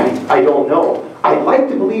 I don't know. I'd like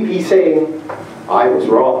to believe he's saying, I was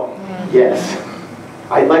wrong. Yes.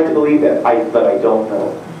 I'd like to believe that, but I don't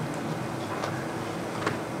know.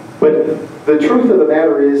 But the truth of the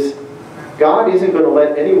matter is, God isn't going to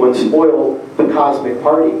let anyone spoil the cosmic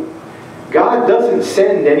party. God doesn't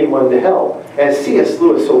send anyone to hell. As C.S.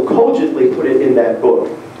 Lewis so cogently put it in that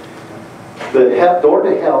book, the door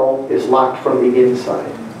to hell is locked from the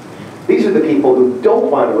inside. These are the people who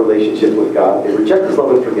don't want a relationship with God. They reject His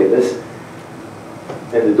love and forgiveness,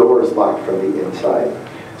 and the door is locked from the inside.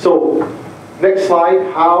 So, next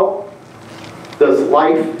slide. How does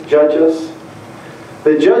life judge us?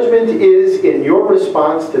 The judgment is in your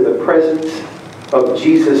response to the presence of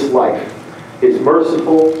Jesus' life. His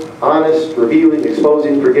merciful, honest, revealing,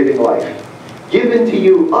 exposing, forgiving life. Given to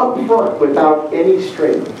you up front without any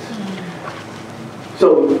strings.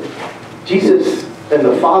 So, Jesus and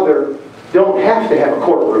the Father don't have to have a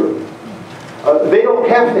courtroom. They don't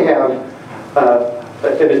have to have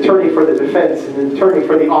an attorney for the defense and an attorney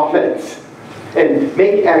for the offense and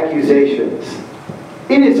make accusations.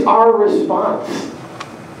 It is our response.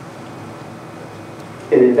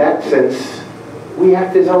 And in that sense, we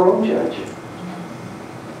act as our own judge.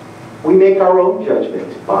 We make our own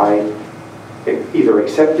judgment by either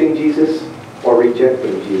accepting Jesus or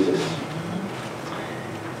rejecting Jesus.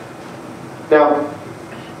 Now,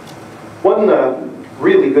 one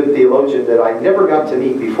really good theologian that I never got to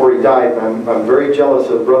meet before he died, and I'm very jealous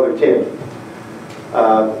of Brother Tim.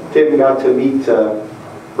 Tim got to meet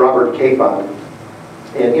Robert Capon.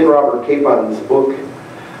 And in Robert Capon's book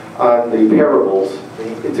on the parables,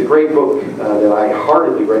 it's a great book that I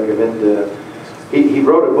heartily recommend. He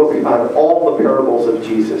wrote a book on all the parables of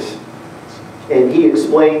Jesus. And he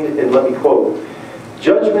explained, and let me quote,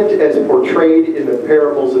 "Judgment as portrayed in the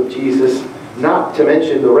parables of Jesus, not to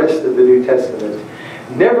mention the rest of the New Testament,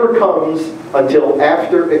 never comes until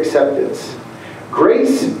after acceptance.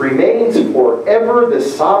 Grace remains forever the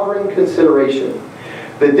sovereign consideration.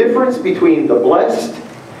 The difference between the blessed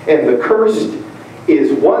and the cursed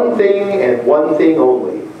is one thing and one thing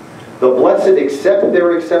only. The blessed accept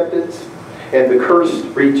their acceptance, and the cursed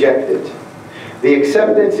reject it. The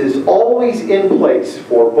acceptance is always in place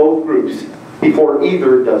for both groups before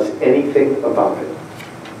either does anything about it."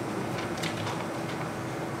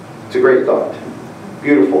 It's a great thought.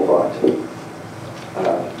 Beautiful thought.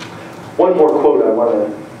 One more quote I want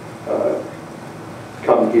to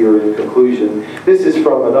come here in conclusion. This is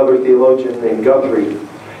from another theologian named Guthrie.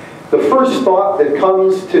 "The first thought that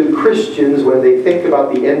comes to Christians when they think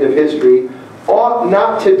about the end of history ought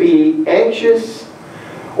not to be anxious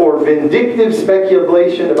or vindictive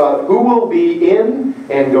speculation about who will be in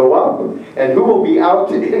and go up and who will be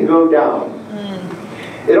out and go down.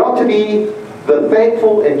 It ought to be the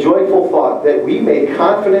thankful and joyful thought that we may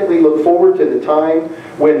confidently look forward to the time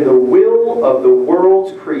when the will of the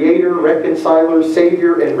world's Creator, Reconciler,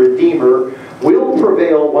 Savior, and Redeemer will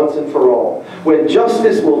prevail once and for all. When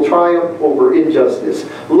justice will triumph over injustice,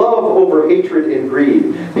 love over hatred and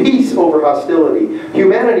greed, peace over hostility,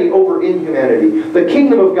 humanity over inhumanity, the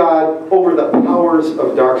kingdom of God over the powers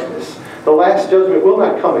of darkness. The last judgment will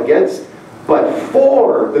not come against, but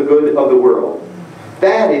for the good of the world.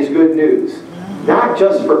 That is good news. Not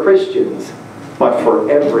just for Christians, but for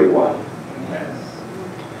everyone.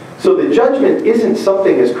 So the judgment isn't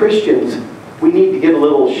something as Christians we need to get a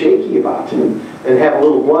little shaky about and have a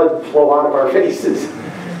little blood flow out of our faces.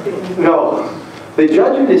 No. The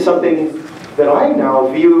judgment is something that I now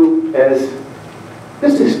view as,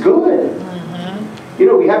 this is good. You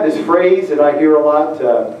know, we have this phrase that I hear a lot,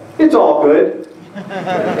 it's all good.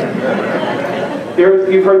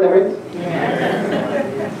 You've heard that phrase?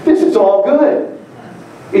 This is all good.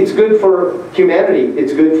 It's good for humanity.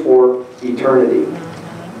 It's good for eternity.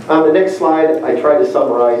 On the next slide, I try to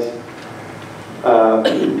summarize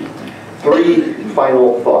 3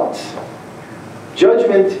 final thoughts.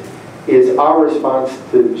 Judgment is our response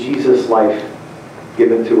to Jesus' life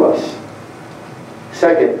given to us.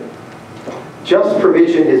 Second, just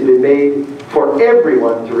provision has been made for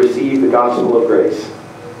everyone to receive the gospel of grace.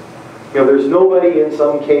 You know, there's nobody in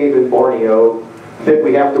some cave in Borneo that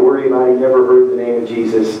we have to worry about. He never heard the name of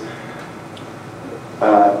Jesus.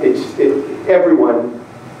 Everyone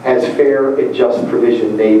has fair and just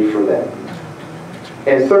provision made for them.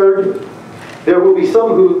 And third, there will be some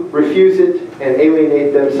who refuse it and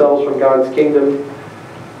alienate themselves from God's kingdom.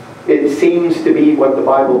 It seems to be what the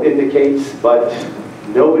Bible indicates, but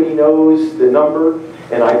nobody knows the number.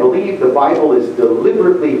 And I believe the Bible is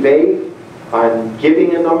deliberately vague on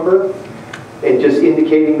giving a number and just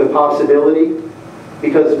indicating the possibility,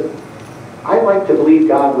 because I like to believe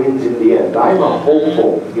God wins in the end. I'm a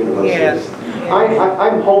hopeful universalist. Yes.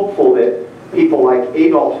 I'm hopeful that people like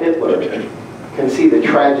Adolf Hitler can see the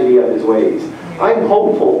tragedy of his ways. I'm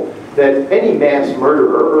hopeful that any mass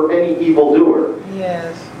murderer or any evildoer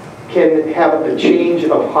can have a change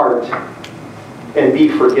of heart and be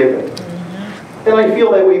forgiven. And I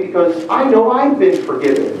feel that way because I know I've been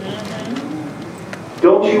forgiven.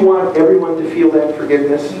 Don't you want everyone to feel that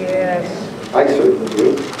forgiveness? Yes. I certainly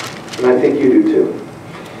do. And I think you do too.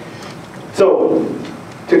 So,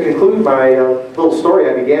 to conclude my little story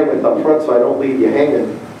I began with up front so I don't leave you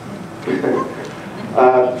hanging,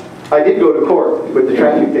 I did go to court with the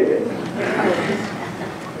traffic ticket.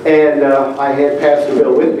 And I had Pastor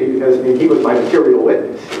Bill with me because, I mean, he was my material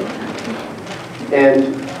witness.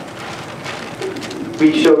 And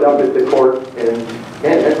we showed up at the court, and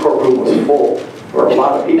man, that courtroom was full. There were a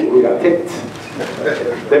lot of people who got tickets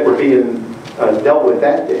that were being dealt with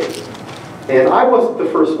that day. And I wasn't the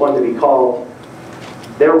first one to be called.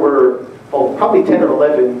 There were probably 10 or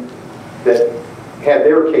 11 that had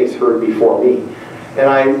their case heard before me. And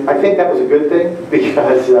I think that was a good thing,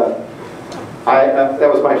 because that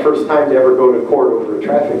was my first time to ever go to court over a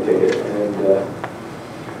traffic ticket.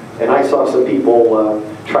 And I saw some people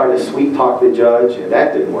try to sweet talk the judge, and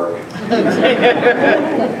that didn't work.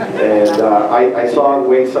 And I saw the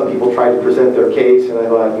way some people tried to present their case, and I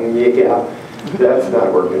thought, yeah, that's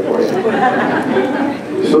not working for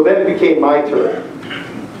you. So then it became my turn.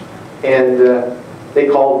 And they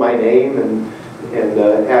called my name and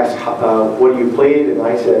asked, what do you plead? And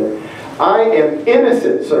I said, I am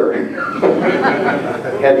innocent, sir.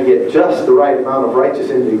 Had to get just the right amount of righteous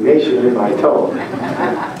indignation in my tone.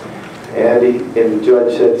 And the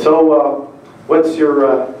judge said, so what's your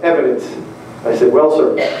evidence? I said, well,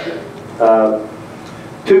 sir,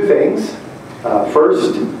 2 things.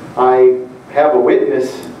 First, I have a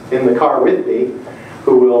witness in the car with me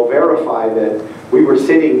who will verify that we were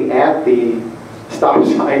sitting at the stop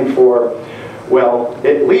sign for, well,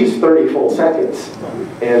 at least 30 full seconds.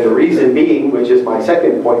 And the reason being, which is my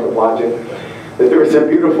second point of logic, that there was a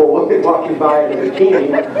beautiful woman walking by in a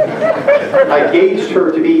bikini. I gauged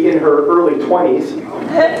her to be in her early 20s.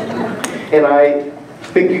 And I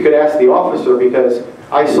think you could ask the officer, because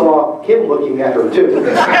I saw him looking at her too.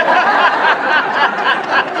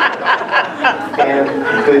 And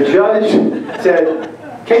the judge said,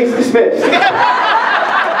 case dismissed.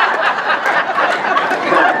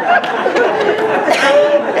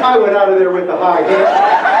 I went out of there with the high hand.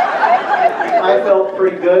 I felt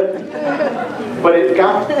pretty good. But it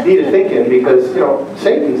got me to thinking because, you know,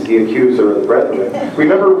 Satan's the accuser of the brethren.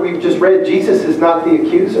 Remember, we just read Jesus is not the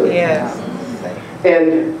accuser. Yes.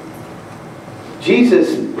 And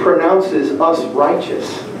Jesus pronounces us righteous.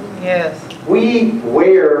 Yes. We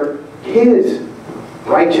wear His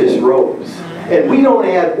righteous robes. And we don't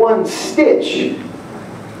add one stitch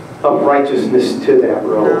of righteousness to that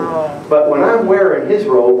robe. No. But when I'm wearing His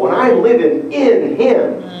robe, when I'm living in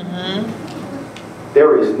Him,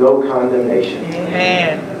 there is no condemnation.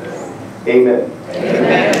 Amen. Amen.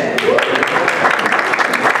 Amen.